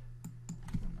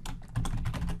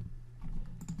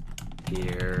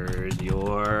 Here's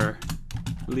your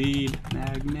lead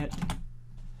magnet.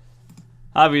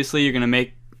 Obviously, you're going to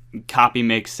make copy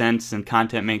make sense and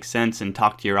content make sense and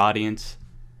talk to your audience.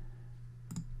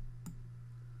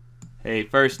 Hey,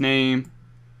 first name.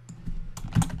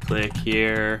 Click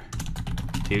here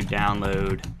to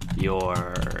download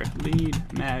your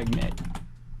lead magnet.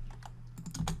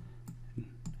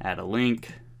 Add a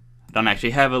link. Don't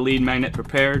actually have a lead magnet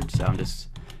prepared, so I'm just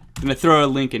gonna throw a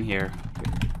link in here.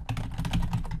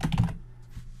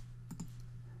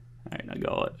 Alright, now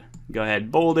go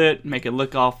ahead, bold it, make it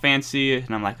look all fancy,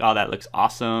 and I'm like, oh, that looks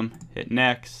awesome. Hit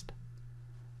next.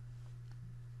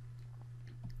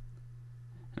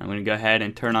 I'm gonna go ahead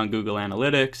and turn on Google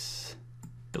Analytics,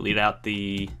 delete out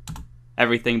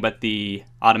everything but the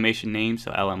automation name,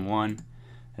 so LM1.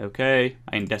 Okay,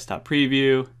 in desktop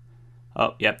preview.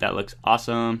 Oh, yep, that looks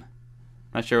awesome.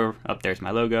 Not sure. Oh, there's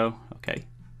my logo. Okay.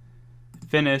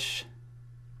 Finish.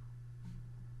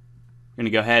 I'm going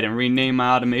to go ahead and rename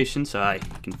my automation so I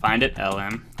can find it.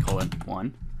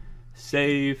 LM:1.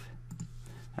 Save.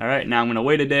 All right, now I'm going to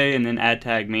wait a day and then add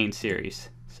tag main series.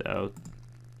 So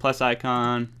plus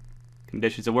icon,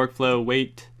 conditions of workflow,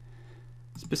 wait,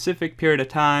 specific period of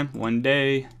time, 1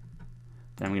 day.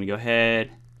 Then I'm going to go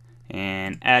ahead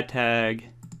and add tag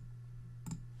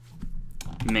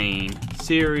main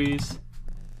series.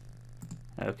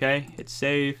 Okay, hit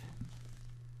save.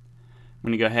 I'm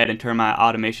going to go ahead and turn my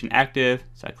automation active.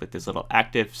 So I click this little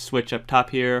active switch up top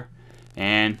here,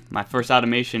 and my first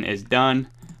automation is done.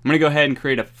 I'm going to go ahead and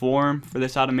create a form for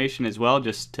this automation as well,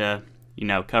 just to, you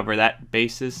know, cover that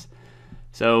basis.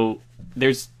 So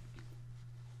as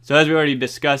we already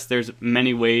discussed, there's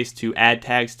many ways to add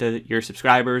tags to your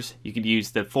subscribers. You could use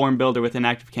the form builder within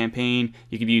ActiveCampaign.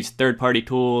 You could use third-party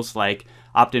tools like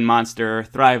Opt-in Monster,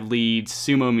 Thrive Leads,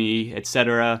 SumoMe,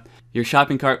 etc. Your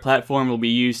shopping cart platform will be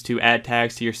used to add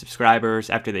tags to your subscribers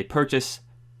after they purchase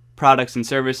products and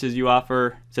services you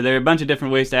offer. So there are a bunch of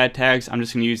different ways to add tags. I'm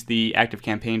just going to use the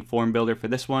ActiveCampaign form builder for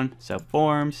this one. So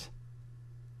forms,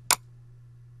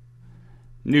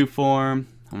 new form.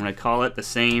 I'm going to call it the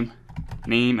same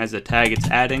name as the tag it's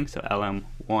adding, so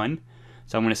LM1.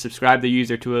 So I'm going to subscribe the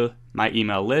user to my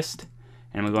email list,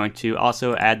 and I'm going to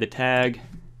also add the tag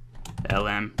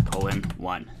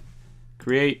LM:1.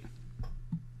 Create.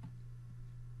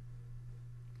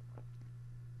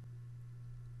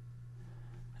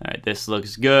 right, this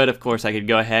looks good. Of course, I could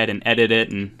go ahead and edit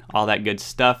it and all that good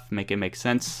stuff, make it make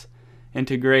sense.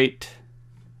 Integrate.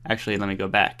 Actually, let me go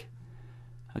back.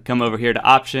 I come over here to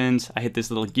options. I hit this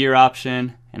little gear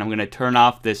option, and I'm going to turn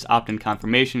off this opt-in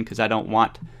confirmation because I don't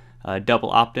want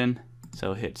double opt-in.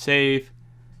 So hit save,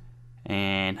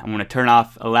 and I'm going to turn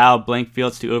off allow blank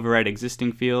fields to override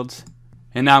existing fields.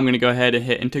 And now I'm going to go ahead and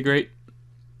hit integrate.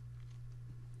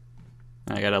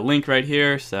 I got a link right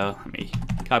here, so let me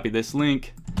copy this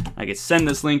link. I could send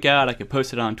this link out. I could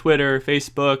post it on Twitter,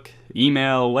 Facebook,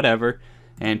 email, whatever,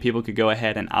 and people could go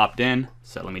ahead and opt in.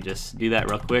 So let me just do that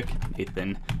real quick.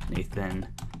 Nathan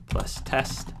plus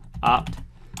test opt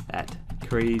at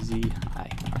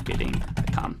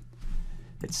crazymarketing.com.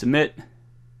 Hit submit.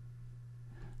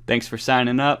 Thanks for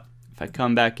signing up. If I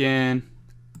come back in,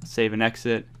 save and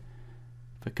exit.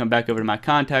 If I come back over to my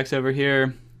contacts over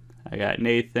here, I got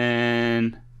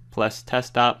Nathan plus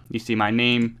test opt. You see my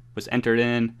name was entered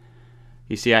in.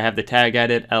 You see I have the tag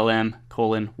added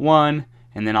LM:1,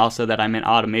 and then also that I'm in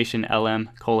automation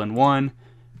LM:1,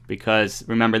 because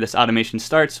remember, this automation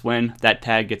starts when that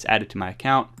tag gets added to my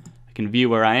account. I can view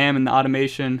where I am in the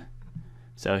automation.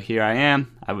 So here I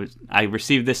am. I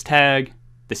received this tag.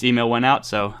 This email went out,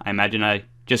 so I imagine I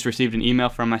just received an email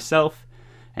from myself.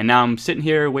 And now I'm sitting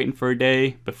here waiting for a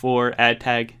day before add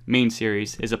tag main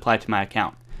series is applied to my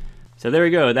account. So there we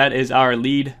go. That is our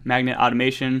lead magnet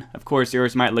automation. Of course,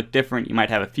 yours might look different. You might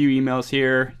have a few emails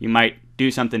here. You might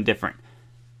do something different,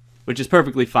 which is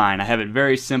perfectly fine. I have it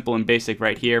very simple and basic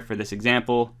right here for this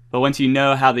example. But once you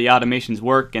know how the automations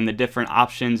work and the different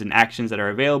options and actions that are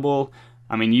available,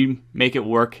 I mean, you make it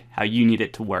work how you need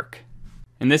it to work.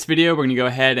 In this video, we're going to go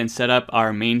ahead and set up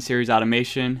our main series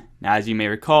automation. Now, as you may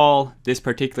recall, this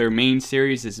particular main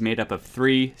series is made up of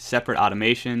 3 separate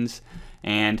automations.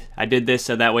 And I did this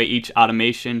so that way each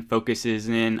automation focuses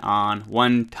in on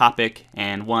one topic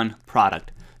and one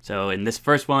product. So in this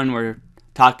first one, we're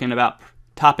talking about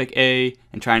topic A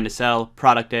and trying to sell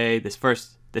product A.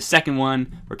 The second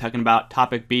one, we're talking about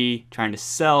topic B, trying to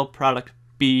sell product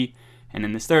B. And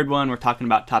in this third one, we're talking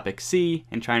about topic C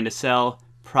and trying to sell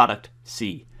product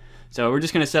C. So we're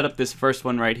just going to set up this first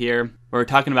one right here. We're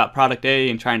talking about product A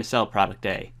and trying to sell product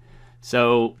A.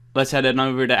 So let's head on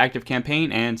over to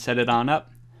ActiveCampaign and set it on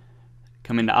up.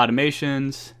 Come into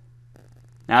automations.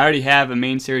 Now I already have a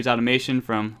main series automation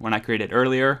from when I created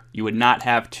earlier. You would not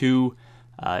have 2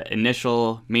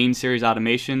 initial main series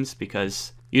automations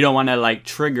because you don't want to like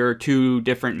trigger 2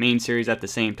 different main series at the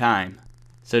same time.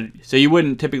 So you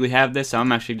wouldn't typically have this, so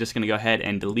I'm actually just going to go ahead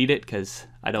and delete it because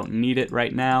I don't need it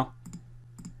right now.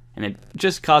 And it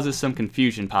just causes some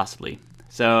confusion possibly.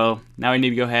 So now we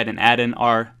need to go ahead and add in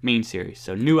our main series.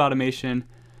 So new automation,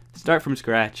 start from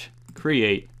scratch,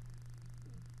 create.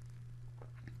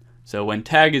 So when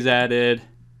tag is added,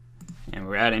 and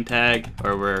we're adding tag,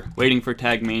 or we're waiting for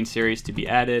tag main series to be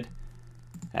added,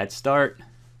 add start.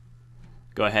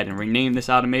 Go ahead and rename this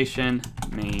automation,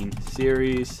 main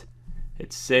series.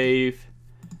 Hit save.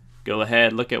 Go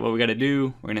ahead, look at what we got to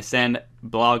do. We're going to send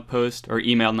blog post or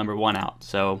email number 1 out.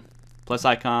 So plus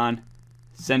icon,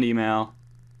 send email,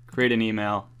 create an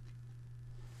email,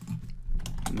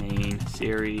 main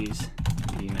series,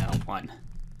 email 1.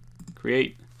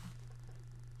 Create.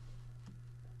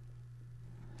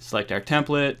 Select our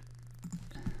template.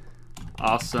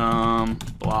 Awesome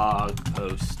blog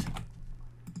post.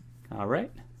 All right.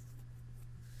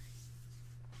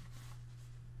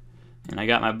 And I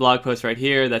got my blog post right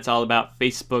here that's all about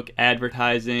Facebook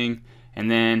advertising, and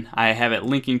then I have it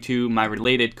linking to my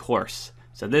related course.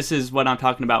 So this is what I'm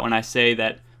talking about when I say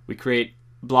that we create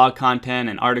blog content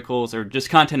and articles, or just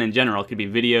content in general. It could be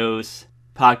videos,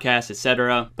 podcasts,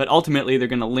 etc. But ultimately they're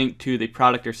going to link to the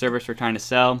product or service we're trying to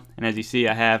sell. And as you see,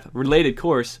 I have related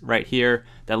course right here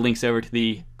that links over to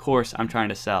the course I'm trying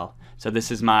to sell. So this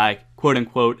is my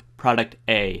quote-unquote product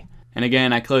A. And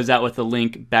again, I close out with a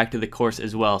link back to the course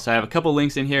as well. So I have a couple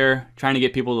links in here trying to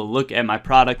get people to look at my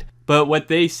product. But what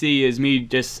they see is me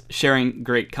just sharing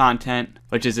great content,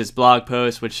 which is this blog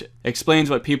post, which explains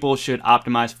what people should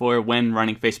optimize for when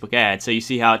running Facebook ads. So you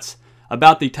see how it's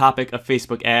about the topic of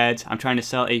Facebook ads. I'm trying to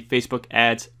sell a Facebook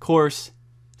ads course.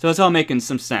 So it's all making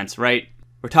some sense, right?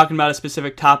 We're talking about a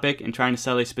specific topic and trying to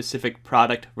sell a specific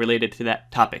product related to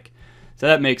that topic. So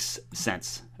that makes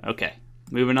sense. Okay,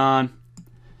 moving on.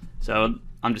 So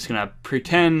I'm just gonna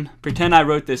pretend I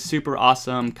wrote this super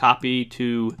awesome copy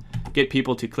to get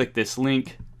people to click this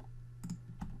link.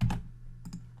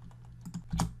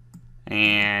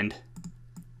 And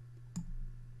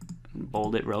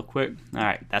bold it real quick. All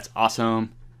right, that's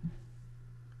awesome.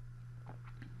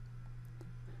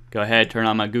 Go ahead, turn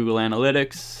on my Google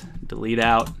Analytics, delete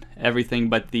out everything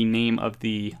but the name of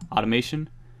the automation.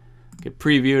 Get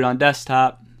previewed on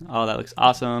desktop. Oh, that looks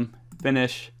awesome.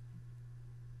 Finish.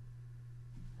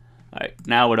 Alright,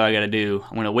 now what do I gotta do?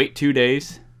 I'm gonna wait 2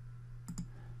 days.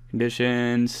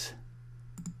 Conditions,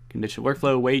 condition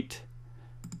workflow, wait.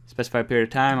 Specified period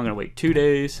of time, I'm gonna wait 2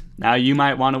 days. Now you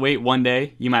might wanna wait 1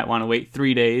 day, you might wanna wait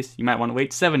 3 days, you might wanna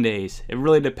wait 7 days. It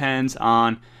really depends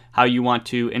on how you want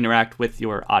to interact with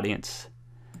your audience.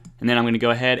 And then I'm gonna go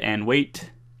ahead and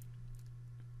wait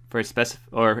for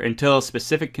until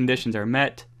specific conditions are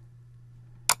met.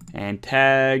 And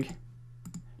tag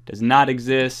does not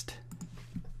exist,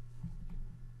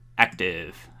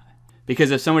 active.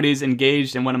 Because if somebody's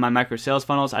engaged in one of my micro sales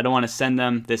funnels, I don't want to send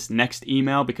them this next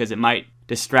email because it might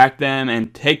distract them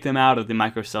and take them out of the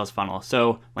micro sales funnel.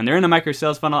 So when they're in the micro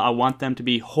sales funnel, I want them to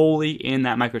be wholly in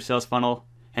that micro sales funnel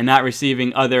and not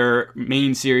receiving other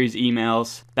main series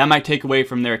emails. That might take away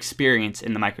from their experience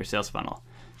in the micro sales funnel.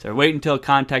 So wait until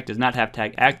contact does not have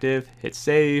tag active, hit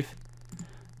save.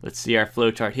 Let's see our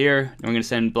flow chart here. And we're going to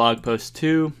send blog post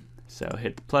 2. So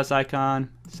hit the plus icon,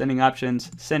 sending options,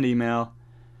 send email,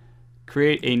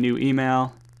 create a new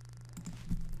email,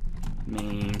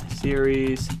 main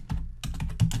series,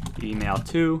 email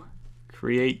 2,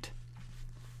 create.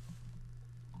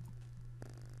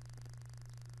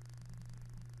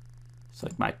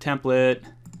 Select my template,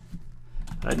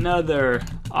 another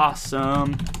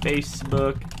awesome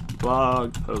Facebook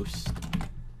blog post.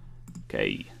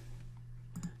 Okay.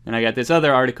 And I got this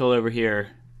other article over here,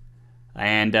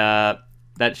 and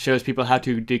that shows people how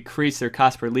to decrease their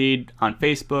cost per lead on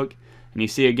Facebook. And you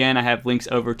see again, I have links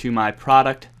over to my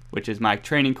product, which is my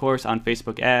training course on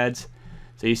Facebook ads.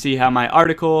 So you see how my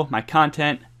article, my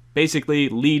content, basically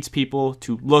leads people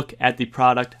to look at the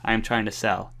product I am trying to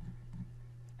sell.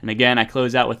 And again, I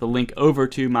close out with a link over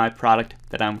to my product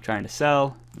that I'm trying to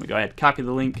sell. Let me go ahead and copy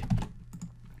the link.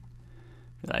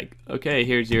 Like, okay,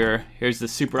 here's the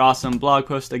super awesome blog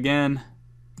post again.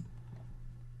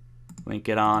 Link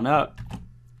it on up.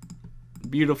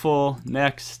 Beautiful.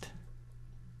 Next.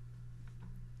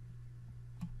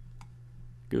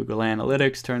 Google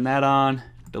Analytics, turn that on.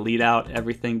 Delete out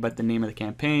everything but the name of the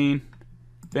campaign.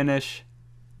 Finish.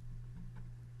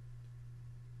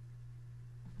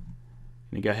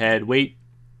 Gonna go ahead, wait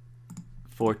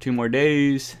for 2 more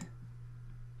days.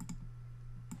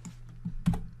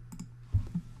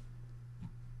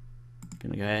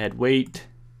 Gonna go ahead, wait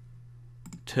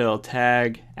till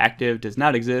tag active does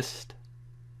not exist.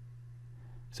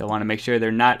 So I want to make sure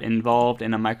they're not involved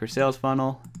in a micro sales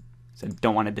funnel. So I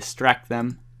don't want to distract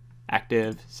them.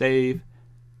 Active, save.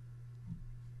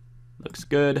 Looks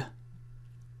good.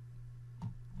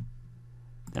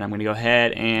 Then I'm going to go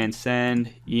ahead and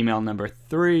send email number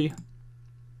 3.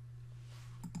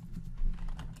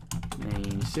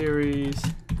 Main series,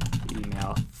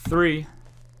 email 3.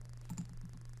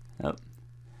 Oh,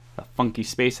 a funky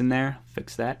space in there.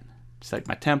 Fix that. Select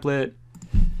my template.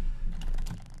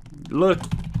 Look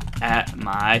at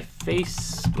my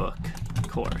Facebook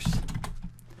course.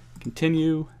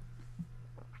 Continue.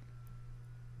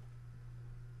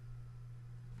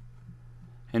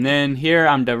 And then here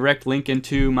I'm direct linking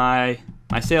to my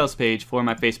sales page for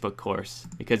my Facebook course,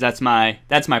 because that's my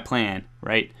plan,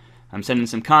 right? I'm sending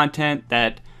some content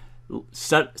that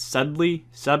subtly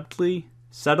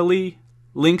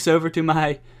links over to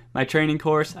my training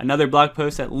course, another blog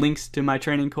post that links to my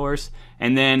training course,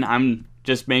 and then I'm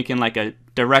just making like a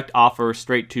direct offer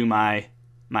straight to my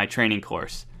training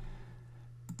course.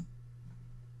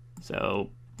 So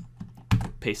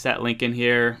paste that link in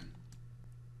here.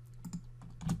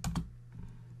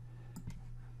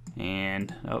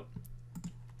 And oh,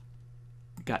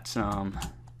 got some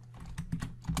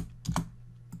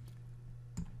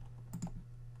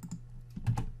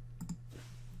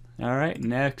all right,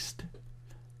 next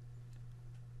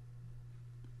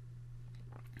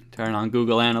turn on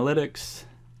Google Analytics.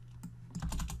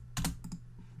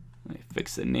 Let me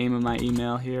fix the name of my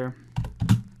email here.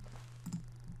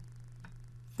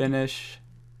 Finish.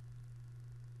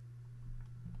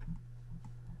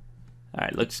 All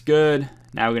right, looks good.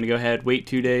 Now we're going to go ahead, wait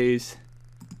 2 days.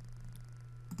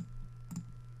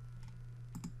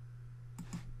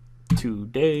 2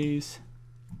 days.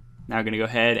 Now we're going to go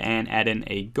ahead and add in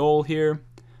a goal here.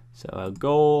 So a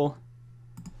goal,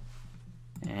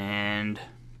 and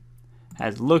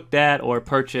has looked at or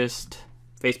purchased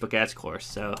Facebook ads course.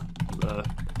 So look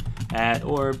at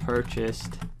or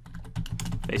purchased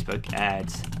Facebook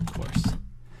ads course.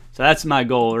 So that's my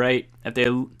goal, right? If they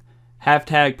have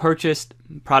tag purchased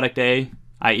product A,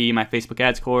 i.e. my Facebook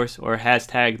ads course, or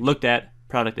hashtag looked at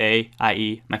product A,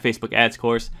 i.e. my Facebook ads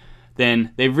course,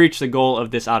 then they've reached the goal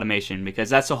of this automation, because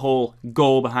that's the whole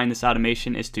goal behind this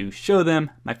automation, is to show them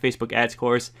my Facebook ads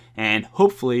course and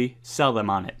hopefully sell them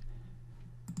on it.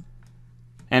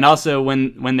 And also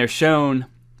when they're shown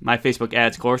my Facebook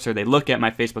ads course, or they look at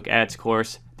my Facebook ads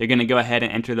course, they're going to go ahead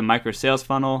and enter the micro sales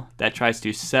funnel that tries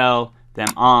to sell them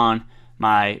on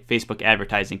my Facebook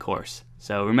advertising course.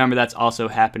 So remember, that's also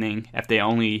happening if they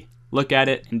only look at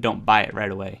it and don't buy it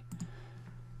right away.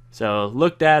 So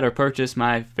looked at or purchased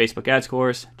my Facebook ads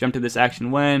course, jump to this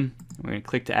action when, we're going to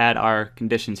click to add our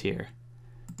conditions here.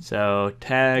 So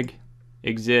tag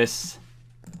exists,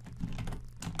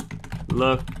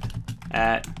 looked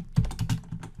at,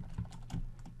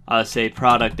 I'll say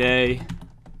product A,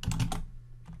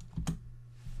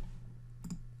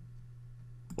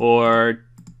 or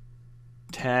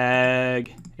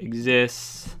tag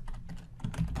exists,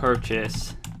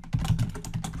 purchase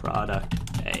product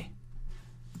A.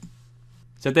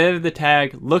 So if they have the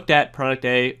tag looked at product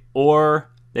A, or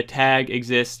the tag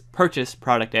exists purchase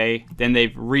product A, then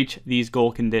they've reached these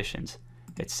goal conditions.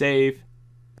 Hit save.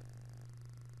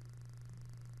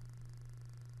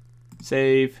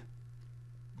 Save.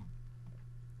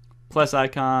 Plus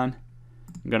icon.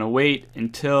 I'm going to wait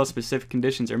until specific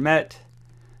conditions are met.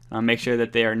 I'll make sure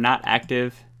that they are not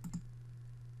active.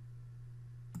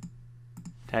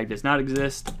 Tag does not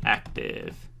exist.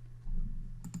 Active.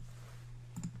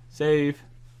 Save.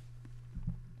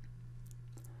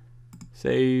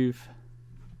 Save.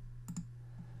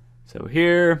 So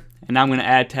here, and now I'm going to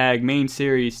add tag main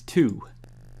series 2.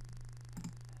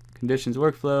 Conditions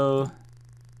workflow.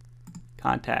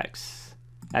 Contacts.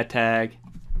 Add tag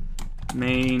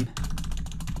main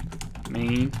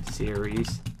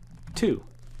series 2.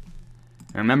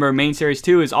 Remember, main series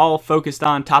 2 is all focused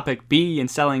on topic B and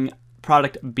selling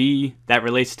product B that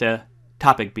relates to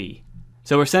topic B.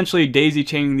 So we're essentially daisy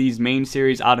chaining these main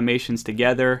series automations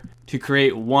together to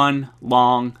create one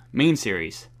long main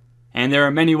series. And there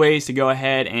are many ways to go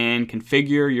ahead and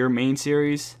configure your main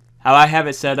series. How I have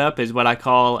it set up is what I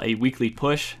call a weekly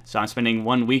push. So I'm spending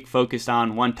 1 week focused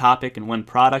on one topic and one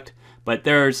product. But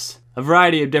there's a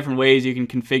variety of different ways you can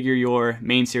configure your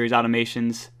main series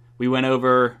automations. We went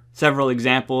over several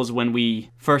examples when we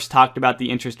first talked about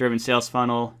the interest-driven sales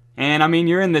funnel. And I mean,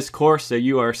 you're in this course, so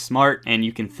you are smart and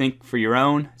you can think for your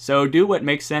own. So do what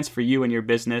makes sense for you and your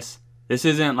business. This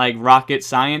isn't like rocket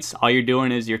science. All you're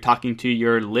doing is you're talking to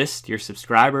your list, your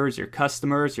subscribers, your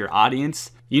customers, your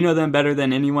audience. You know them better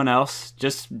than anyone else.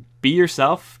 Just be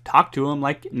yourself, talk to them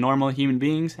like normal human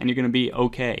beings, and you're going to be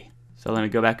okay. So let me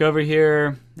go back over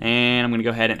here, and I'm going to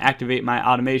go ahead and activate my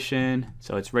automation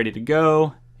so it's ready to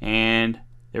go. And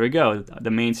there we go, the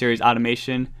main series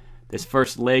automation. This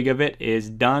first leg of it is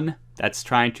done. That's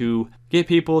trying to get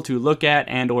people to look at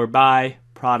and or buy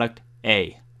product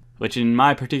A, which in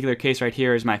my particular case right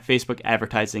here is my Facebook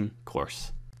advertising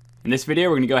course. In this video,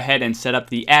 we're going to go ahead and set up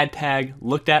the add tag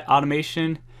looked at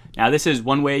automation. Now this is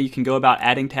one way you can go about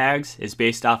adding tags, is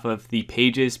based off of the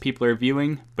pages people are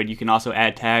viewing, but you can also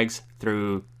add tags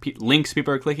through links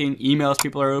people are clicking, emails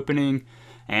people are opening,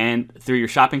 and through your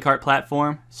shopping cart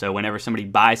platform. So whenever somebody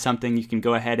buys something, you can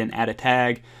go ahead and add a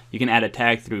tag. You can add a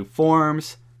tag through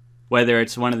forms, whether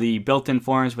it's one of the built-in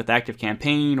forms with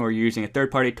ActiveCampaign, or you're using a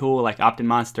third-party tool like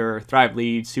OptinMonster,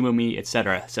 ThriveLead, SumoMe,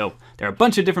 etc. So there are a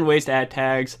bunch of different ways to add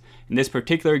tags. In this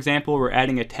particular example, we're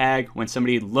adding a tag when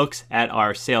somebody looks at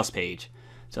our sales page.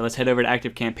 So let's head over to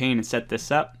ActiveCampaign and set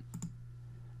this up.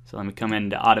 So let me come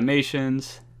into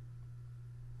automations,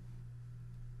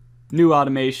 new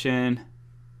automation,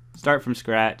 start from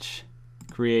scratch,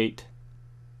 create.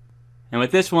 And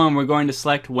with this one, we're going to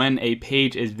select when a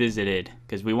page is visited,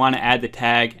 because we want to add the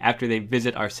tag after they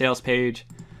visit our sales page.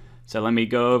 So let me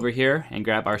go over here and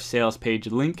grab our sales page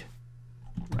link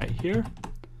right here.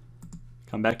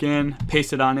 Come back in,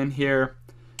 paste it on in here,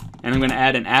 and I'm going to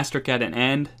add an asterisk at an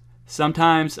end.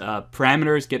 Sometimes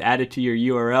parameters get added to your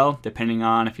URL depending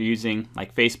on if you're using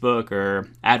like Facebook or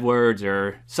AdWords,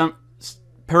 or some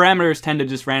parameters tend to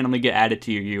just randomly get added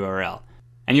to your URL.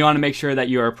 And you want to make sure that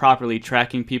you are properly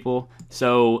tracking people.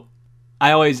 So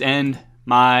I always end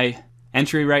my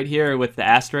entry right here with the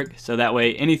asterisk, so that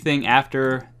way anything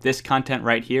after this content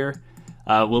right here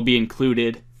will be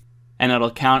included, and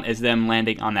it'll count as them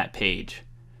landing on that page.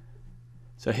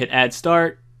 So hit add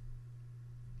start.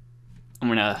 I'm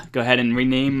gonna go ahead and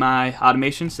rename my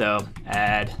automation. So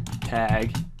add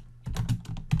tag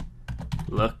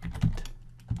looked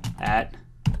at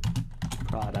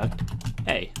product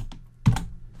A.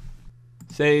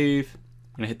 Save.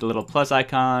 I'm gonna hit the little plus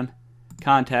icon,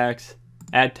 contacts,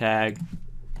 add tag,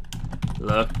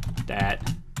 looked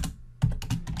at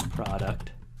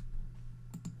product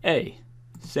A.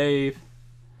 Save.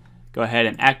 go ahead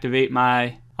and activate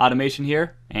my automation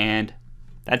here, and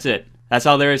that's it. That's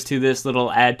all there is to this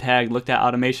little add tag looked at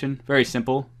automation. Very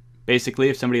simple. Basically,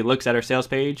 if somebody looks at our sales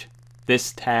page,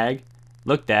 this tag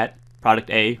looked at product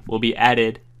A will be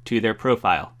added to their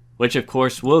profile, which of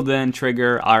course will then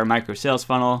trigger our micro sales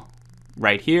funnel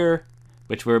right here,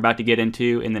 which we're about to get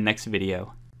into in the next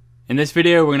video. In this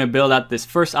video, we're going to build out this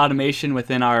first automation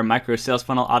within our micro sales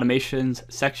funnel automations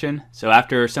section. So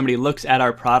after somebody looks at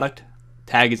our product,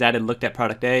 tag is added looked at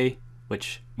product A,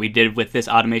 which we did with this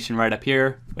automation right up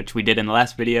here, which we did in the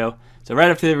last video. So right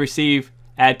after they receive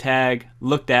add tag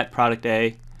looked at product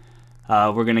A,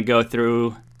 we're going to go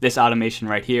through this automation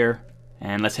right here,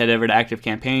 and let's head over to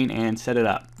ActiveCampaign and set it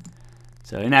up.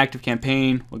 So in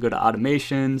ActiveCampaign, we'll go to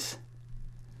automations,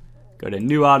 go to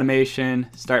new automation,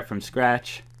 start from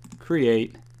scratch,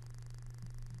 create,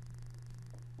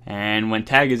 and when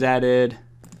tag is added,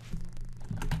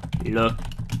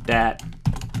 looked at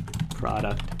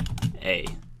product A.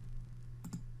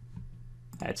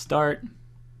 At start, I'm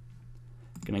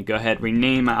gonna go ahead and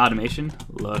rename my automation,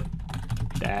 looked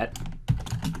at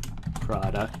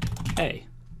product A.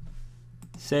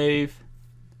 Save.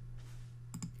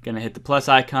 Gonna hit the plus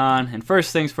icon, and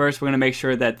first things first, we're gonna make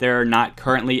sure that they're not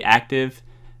currently active,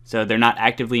 so they're not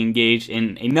actively engaged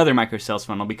in another micro sales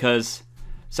funnel, because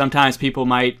sometimes people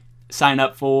might sign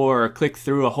up for or click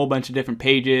through a whole bunch of different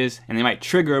pages, and they might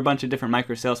trigger a bunch of different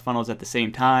micro sales funnels at the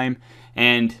same time,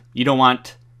 and you don't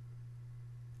want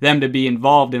them to be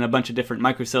involved in a bunch of different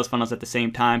micro sales funnels at the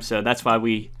same time. So that's why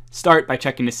we start by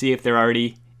checking to see if they're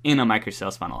already in a micro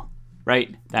sales funnel,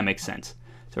 right? That makes sense.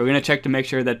 So we're going to check to make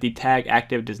sure that the tag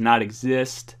active does not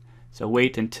exist. So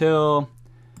wait until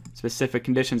specific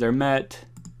conditions are met.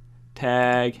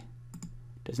 Tag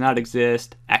does not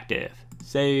exist, active.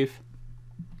 Save.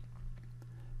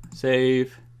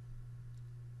 Save.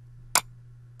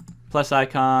 Plus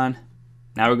icon.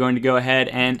 Now we're going to go ahead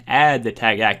and add the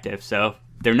tag active. So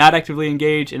they're not actively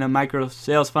engaged in a micro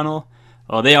sales funnel.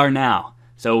 Well, they are now.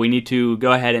 So we need to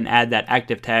go ahead and add that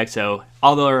active tag, so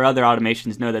all our other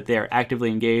automations know that they are actively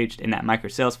engaged in that micro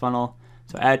sales funnel.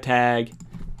 So add tag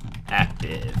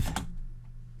active.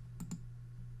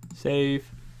 Save.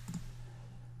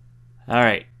 All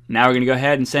right, now we're going to go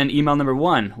ahead and send email number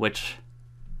 1, which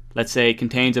let's say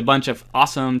contains a bunch of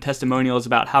awesome testimonials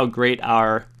about how great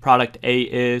our product A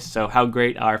is, so how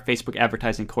great our Facebook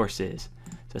advertising course is.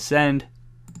 So send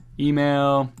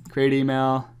email, create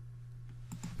email,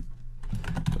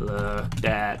 looked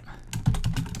at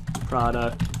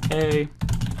product A,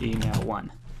 email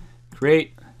 1.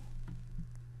 Create.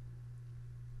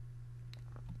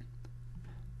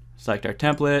 Select our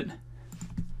template.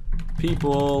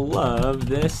 People love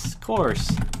this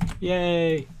course.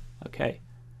 Yay. Okay.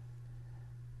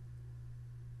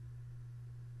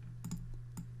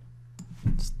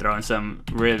 Just throwing some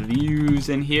reviews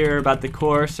in here about the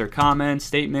course, or comments,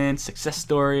 statements, success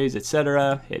stories,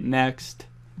 etc. Hit next.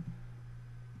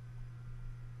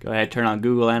 Go ahead, turn on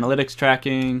Google Analytics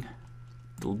tracking.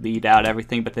 Delete out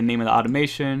everything but the name of the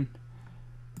automation.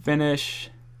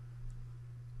 Finish.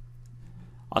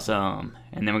 Awesome.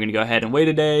 And then we're going to go ahead and wait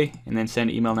a day and then send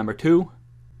email number 2.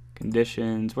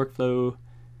 Conditions, workflow.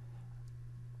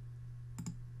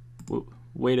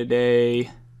 Wait a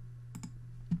day.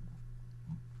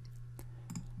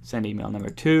 Send email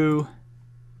number 2.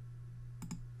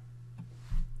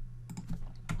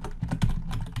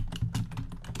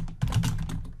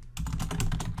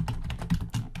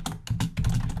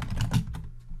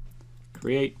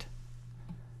 Create.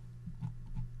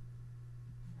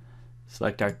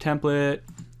 Select our template.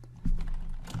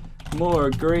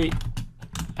 More great,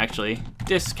 actually,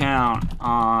 discount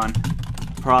on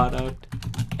product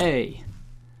A.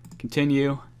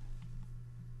 Continue.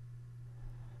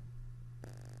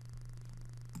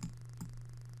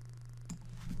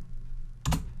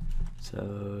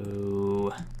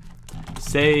 So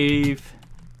save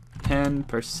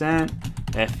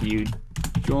 10% if you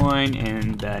join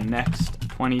in the next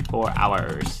 24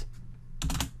 hours.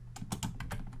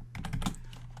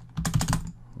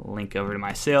 Link over to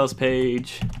my sales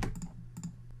page.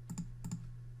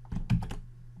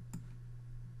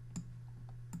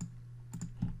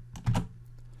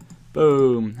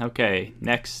 Boom. Okay,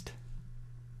 next.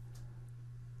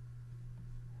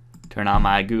 Turn on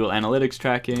my Google Analytics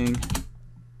tracking.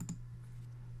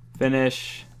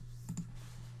 Finish.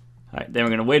 All right, then we're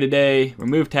gonna wait a day,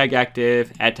 remove tag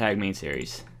active, add tag main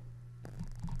series.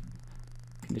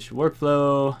 Condition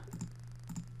workflow,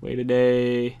 wait a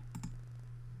day.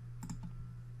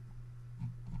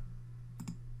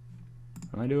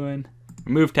 What am I doing?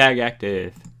 Remove tag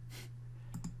active.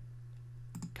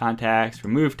 Contacts,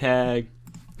 remove tag,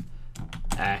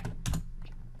 active.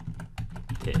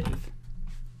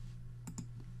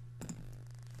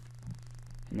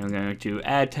 to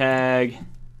add tag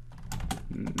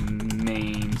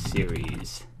main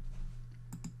series.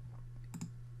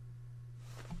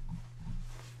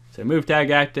 So move tag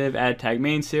active, add tag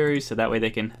main series, so that way they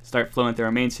can start flowing through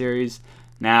our main series.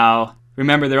 Now,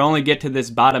 remember, they'll only get to this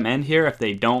bottom end here if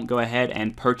they don't go ahead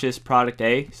and purchase product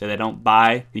A, so they don't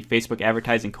buy the Facebook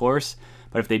advertising course.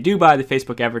 But if they do buy the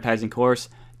Facebook advertising course,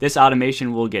 this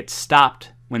automation will get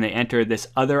stopped when they enter this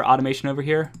other automation over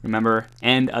here. Remember,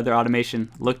 end other automation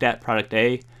looked at product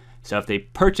A. So if they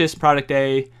purchase product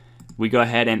A, we go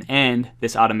ahead and end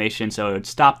this automation, so it would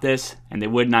stop this and they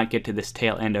would not get to this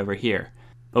tail end over here.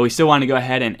 But we still want to go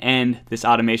ahead and end this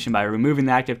automation by removing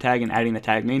the active tag and adding the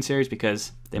tag main series,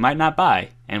 because they might not buy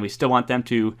and we still want them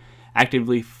to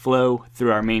actively flow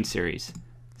through our main series.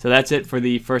 So that's it for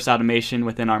the first automation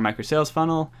within our micro sales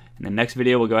funnel. In the next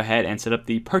video, we'll go ahead and set up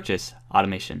the purchase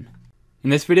automation. In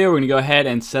this video, we're going to go ahead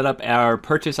and set up our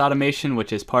purchase automation,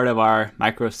 which is part of our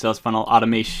micro sales funnel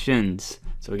automations.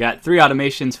 So we got 3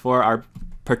 automations for our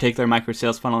particular micro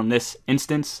sales funnel in this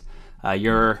instance.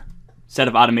 Your set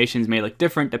of automations may look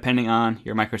different depending on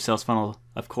your micro sales funnel,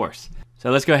 of course. So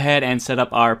let's go ahead and set up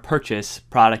our purchase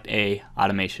product A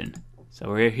automation. So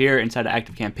we're here inside of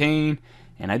ActiveCampaign,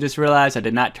 and I just realized I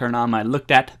did not turn on my looked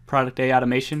at product A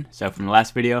automation. So from the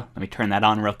last video, let me turn that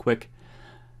on real quick.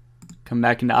 Come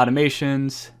back into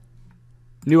automations,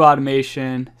 new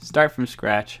automation, start from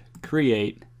scratch,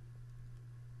 create.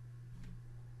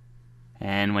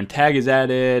 And when tag is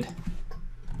added,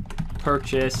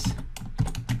 purchase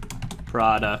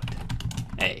product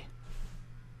A.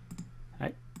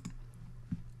 Right.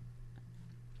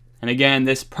 And again,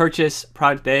 this purchase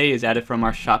product A is added from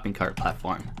our shopping cart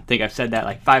platform. I think I've said that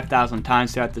like 5,000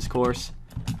 times throughout this course.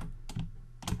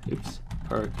 Oops.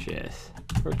 Purchase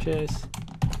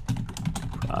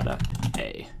product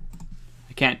A.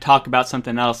 I can't talk about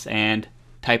something else and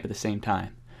type at the same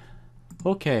time.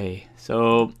 Okay,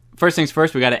 so first things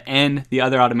first, we got to end the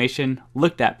other automation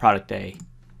looked at product A.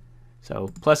 So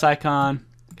plus icon,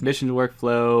 conditions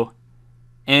workflow,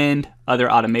 end other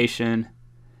automation,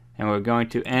 and we're going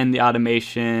to end the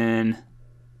automation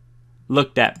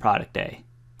looked at product A.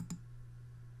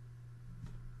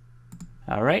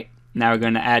 All right, now we're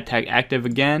going to add tag active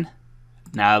again.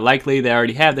 Now likely they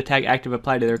already have the tag active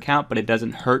applied to their account, but it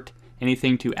doesn't hurt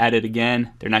anything to add it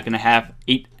again. They're not going to have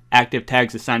 8 active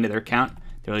tags assigned to their account.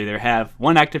 They'll either have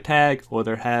 1 active tag or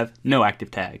they'll have no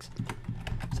active tags.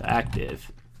 So active.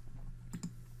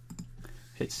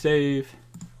 Hit save.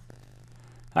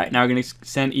 All right, now we're going to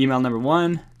send email number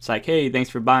 1. It's like, hey, thanks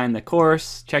for buying the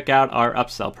course. Check out our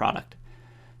upsell product.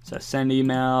 So send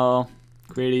email,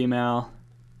 create email,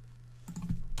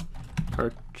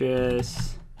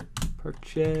 purchase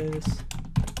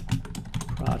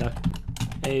product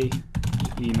A,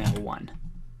 email 1.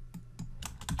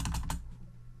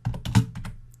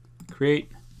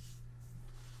 Create.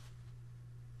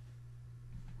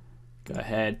 Go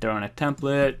ahead, throw in a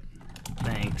template.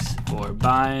 Thanks for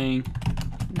buying.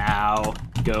 Now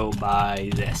go buy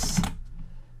this.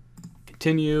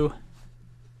 Continue.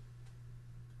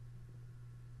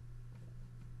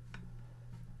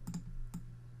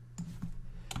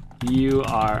 You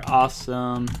are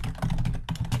awesome.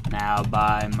 Now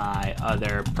buy my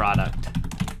other product.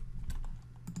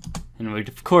 And we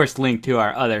of course link to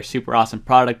our other super awesome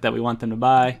product that we want them to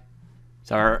buy.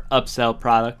 It's our upsell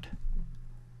product.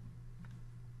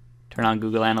 Turn on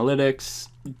Google Analytics,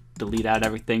 delete out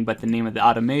everything but the name of the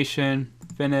automation,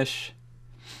 finish.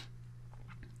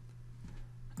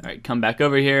 All right, come back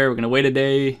over here. We're gonna wait a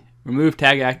day, remove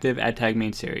tag active, add tag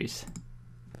main series.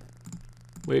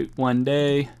 Wait 1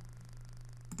 day.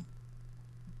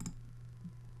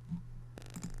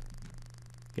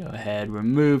 Go ahead,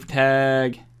 remove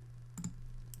tag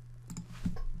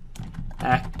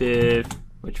active,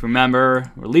 which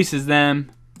remember releases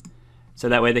them, so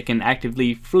that way they can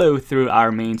actively flow through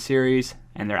our main series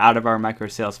and they're out of our micro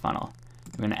sales funnel.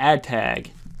 We're going to add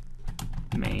tag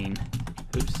main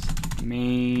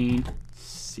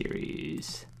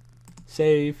series.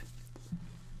 Save.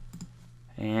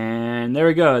 And there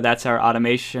we go. That's our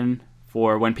automation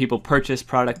for when people purchase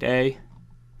product A.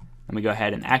 Let me go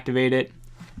ahead and activate it.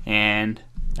 And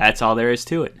that's all there is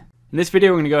to it. In this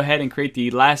video, we're going to go ahead and create the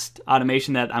last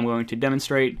automation that I'm going to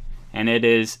demonstrate, and it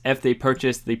is if they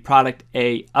purchase the product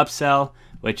A upsell,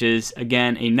 which is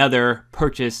again another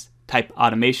purchase type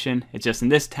automation. It's just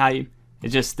this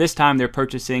time they're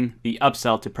purchasing the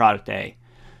upsell to product A.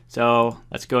 So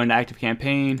let's go into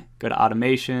ActiveCampaign, go to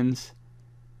automations,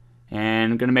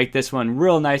 and I'm going to make this one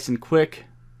real nice and quick.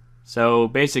 So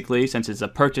basically, since it's a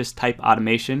purchase type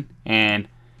automation and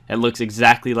it looks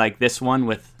exactly like this one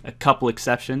with a couple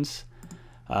exceptions,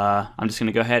 I'm just going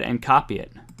to go ahead and copy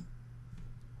it.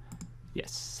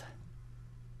 Yes.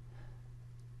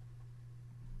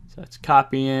 So it's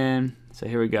copying. So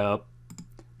here we go.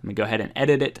 Let me go ahead and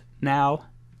edit it now.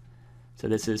 So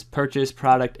this is purchase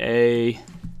product A,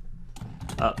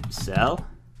 upsell,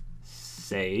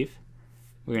 save.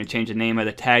 We're going to change the name of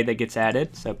the tag that gets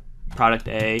added. So product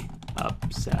A,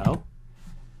 upsell.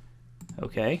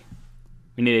 Okay.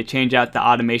 We need to change out the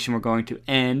automation we're going to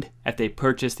end if they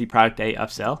purchase the product A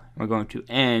upsell. We're going to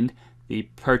end the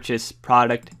purchase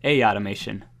product A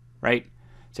automation, right?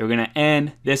 So we're going to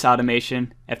end this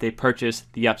automation if they purchase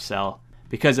the upsell,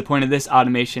 because the point of this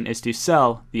automation is to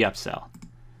sell the upsell.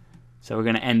 So we're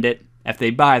going to end it if they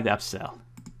buy the upsell.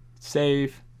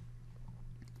 Save.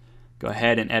 Go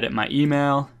ahead and edit my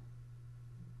email.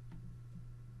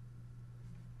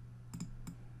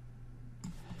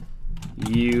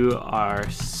 You are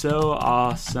so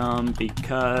awesome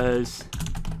because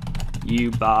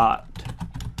you bought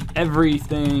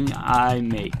everything I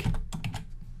make.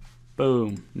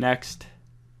 Boom. Next.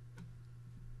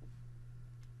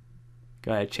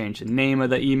 Go ahead and change the name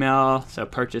of the email. So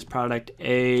purchase product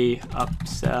A,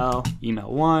 upsell,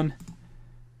 email 1.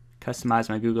 Customize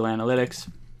my Google Analytics.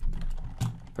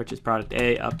 Purchase product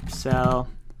A, upsell.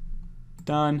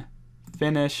 Done.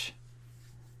 Finish.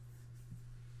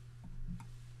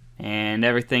 And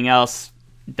everything else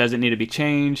doesn't need to be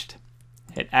changed.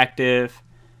 Hit active.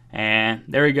 And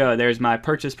there we go. There's my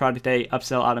purchase product A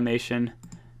upsell automation.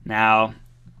 Now,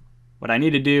 what I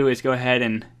need to do is go ahead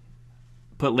and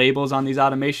put labels on these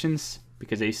automations,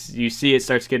 because you see it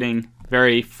starts getting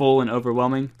very full and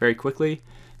overwhelming very quickly.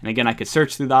 And again, I could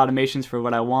search through the automations for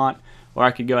what I want, or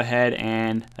I could go ahead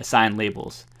and assign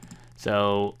labels.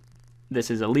 So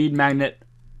this is a lead magnet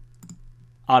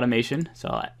automation. So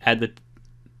I'll add the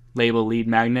label lead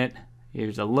magnet.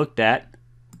 Here's a looked at.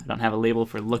 I don't have a label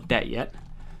for looked at yet.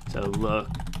 So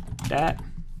looked at.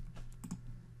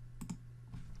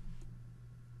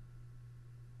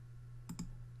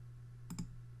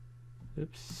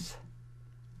 Oops.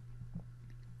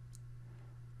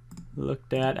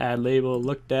 Looked at, add label,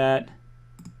 looked at.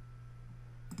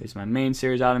 Here's my main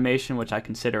series automation, which I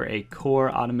consider a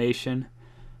core automation.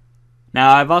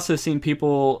 Now, I've also seen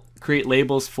people create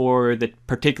labels for the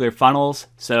particular funnels.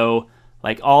 So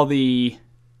like all the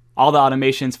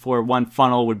automations for one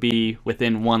funnel would be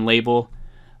within one label.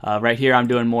 Right here I'm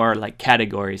doing more like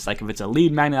categories, like if it's a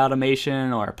lead magnet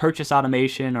automation or a purchase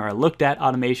automation or a looked at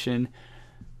automation.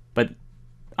 But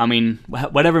I mean,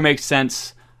 whatever makes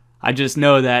sense. I just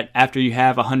know that after you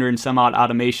have 100 and some odd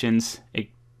automations, it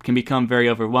can become very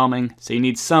overwhelming. So you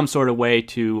need some sort of way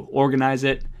to organize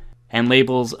it. And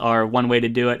labels are one way to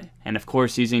do it. And of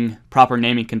course, using proper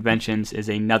naming conventions is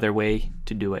another way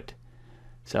to do it.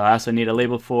 So I also need a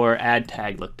label for add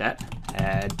tag looked at.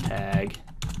 Add tag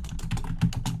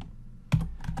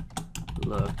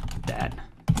looked at.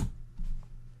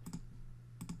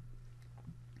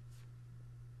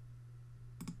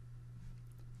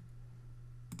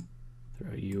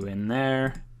 Throw you in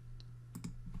there.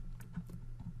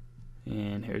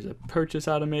 And here's a purchase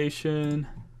automation.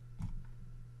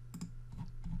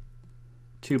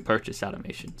 2 purchase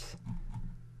automations.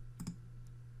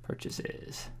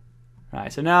 Purchases. All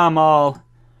right, so now I'm all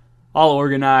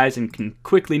organized and can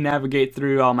quickly navigate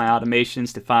through all my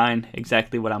automations to find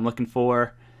exactly what I'm looking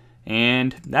for.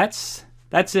 And that's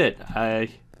it.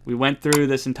 We went through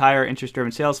this entire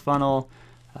interest-driven sales funnel.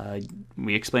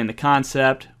 We explained the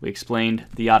concept. We explained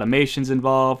the automations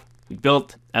involved. We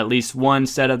built at least one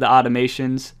set of the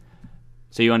automations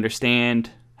so you understand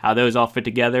how those all fit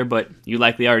together, but you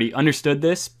likely already understood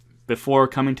this before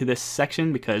coming to this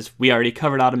section because we already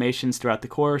covered automations throughout the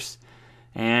course.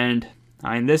 And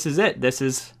I mean, this is it. This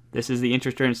is the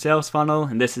interest-driven sales funnel,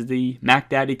 and this is the Mac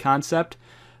Daddy concept.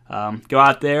 Go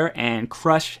out there and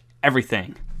crush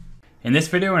everything. In this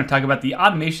video, we're going to talk about the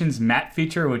automations map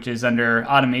feature, which is under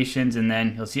automations, and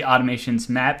then you'll see automations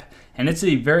map. And it's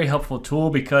a very helpful tool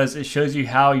because it shows you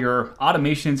how your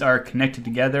automations are connected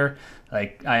together.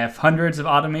 Like I have hundreds of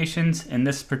automations in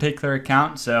this particular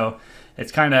account, so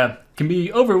it's can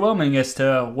be overwhelming as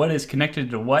to what is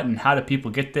connected to what and how do people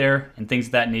get there and things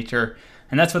of that nature.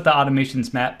 And that's what the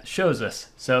automations map shows us.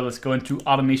 So let's go into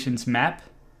automations map.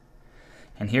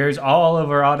 And here's all of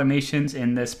our automations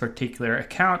in this particular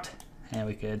account. And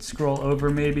we could scroll over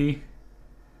maybe.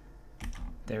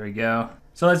 There we go.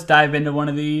 So let's dive into one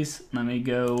of these. Let me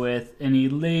go with any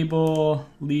label,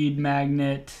 lead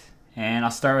magnet, and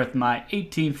I'll start with my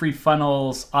 18 free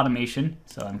funnels automation.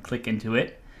 So I'm click into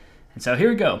it. And so here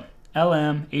we go,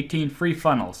 LM 18 free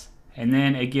funnels. And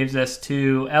then it gives us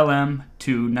to LM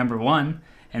to number 1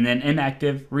 and then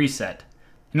inactive reset.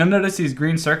 And you'll notice these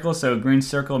green circles. So green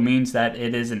circle means that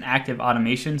it is an active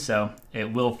automation, so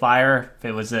it will fire. If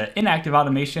it was an inactive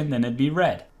automation, then it'd be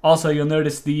red. Also, you'll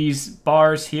notice these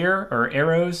bars here, or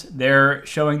arrows, they're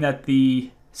showing that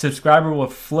the subscriber will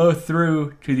flow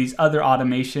through to these other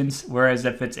automations, whereas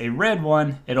if it's a red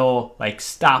one, it'll like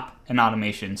stop an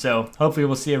automation. So hopefully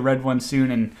we'll see a red one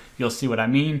soon and you'll see what I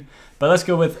mean. But let's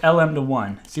go with LM to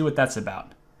 1, see what that's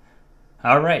about.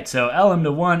 Alright, so LM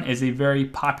to 1 is a very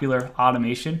popular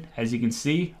automation. As you can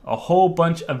see, a whole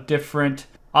bunch of different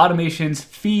automations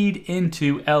feed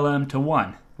into LM to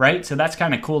 1, right? So that's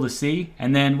kind of cool to see.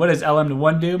 And then what does LM to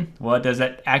 1 do? Well, it does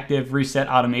that active reset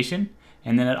automation.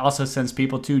 And then it also sends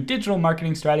people to Digital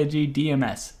Marketing Strategy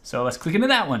DMS. So let's click into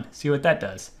that one, see what that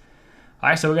does.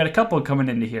 Alright, so we got a couple coming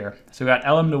into here. So we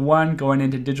got LM to 1 going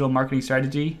into Digital Marketing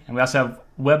Strategy, and we also have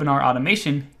Webinar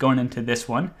Automation going into this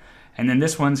one. And then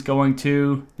this one's going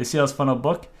to the Sales Funnel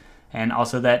Book and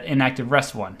also that inactive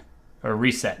rest one, or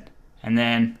reset. And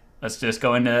then let's just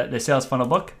go into the Sales Funnel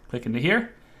Book, click into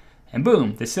here, and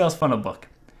boom, the Sales Funnel Book.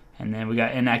 And then we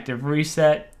got inactive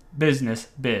reset, business,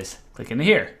 biz. Click into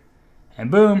here. And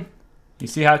boom, you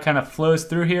see how it kind of flows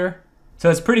through here? So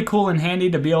it's pretty cool and handy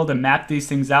to be able to map these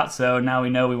things out. So now we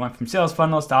know we went from sales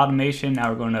funnels to automation, now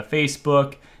we're going to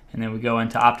Facebook, and then we go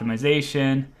into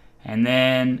optimization, and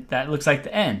then that looks like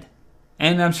the end.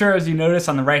 And I'm sure as you notice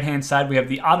on the right hand side, we have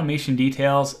the automation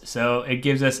details. So it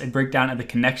gives us a breakdown of the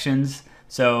connections.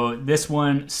 So this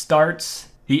one starts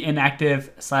the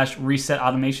inactive / reset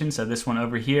automation. So this one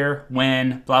over here,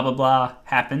 when blah, blah, blah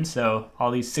happens. So all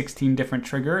these 16 different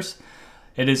triggers.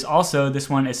 It is also, this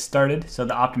one is started. So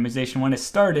the optimization one is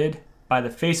started by the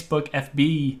Facebook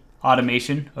FB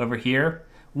automation over here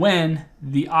when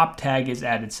the opt tag is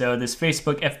added. So this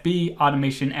Facebook FB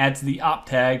automation adds the opt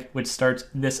tag, which starts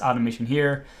this automation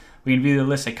here. We can view the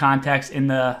list of contacts in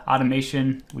the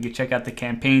automation. We can check out the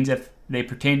campaigns if they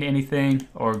pertain to anything,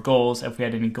 or goals if we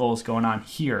had any goals going on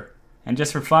here. And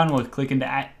just for fun, we'll click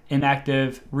into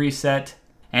inactive reset,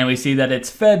 and we see that it's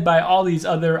fed by all these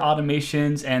other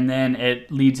automations, and then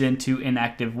it leads into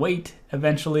inactive wait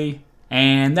eventually.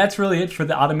 And that's really it for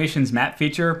the automations map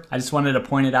feature. I just wanted to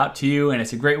point it out to you, and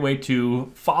it's a great way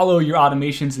to follow your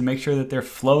automations and make sure that they're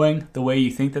flowing the way you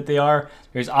think that they are.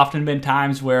 There's often been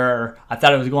times where I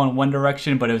thought it was going one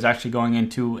direction, but it was actually going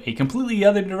into a completely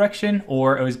other direction,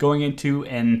 or it was going into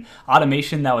an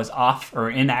automation that was off or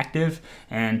inactive,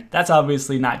 and that's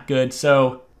obviously not good.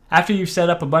 So after you've set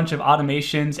up a bunch of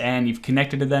automations and you've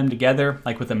connected to them together,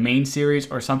 like with a main series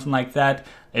or something like that,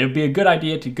 it would be a good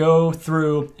idea to go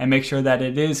through and make sure that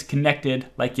it is connected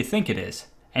like you think it is.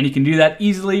 And you can do that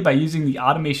easily by using the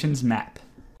automations map.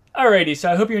 Alrighty, so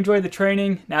I hope you enjoyed the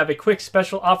training. Now I have a quick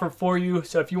special offer for you.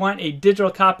 So if you want a digital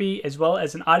copy as well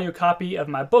as an audio copy of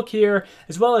my book here,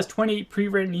 as well as 20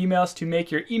 pre-written emails to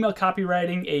make your email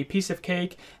copywriting a piece of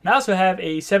cake. And I also have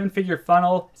a 7-figure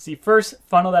funnel. It's the first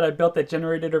funnel that I built that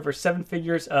generated over 7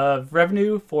 figures of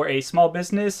revenue for a small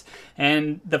business.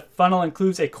 And the funnel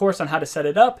includes a course on how to set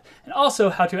it up and also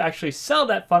how to actually sell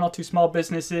that funnel to small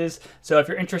businesses. So if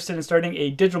you're interested in starting a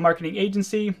digital marketing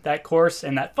agency, that course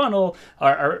and that funnel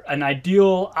are an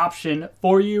ideal option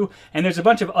for you. And there's a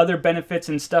bunch of other benefits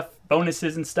and stuff,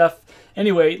 bonuses and stuff.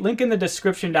 Anyway, link in the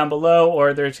description down below,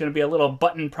 or there's going to be a little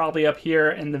button probably up here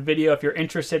in the video if you're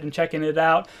interested in checking it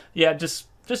out. Yeah, just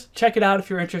check it out if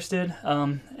you're interested.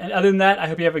 And other than that, I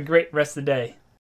hope you have a great rest of the day.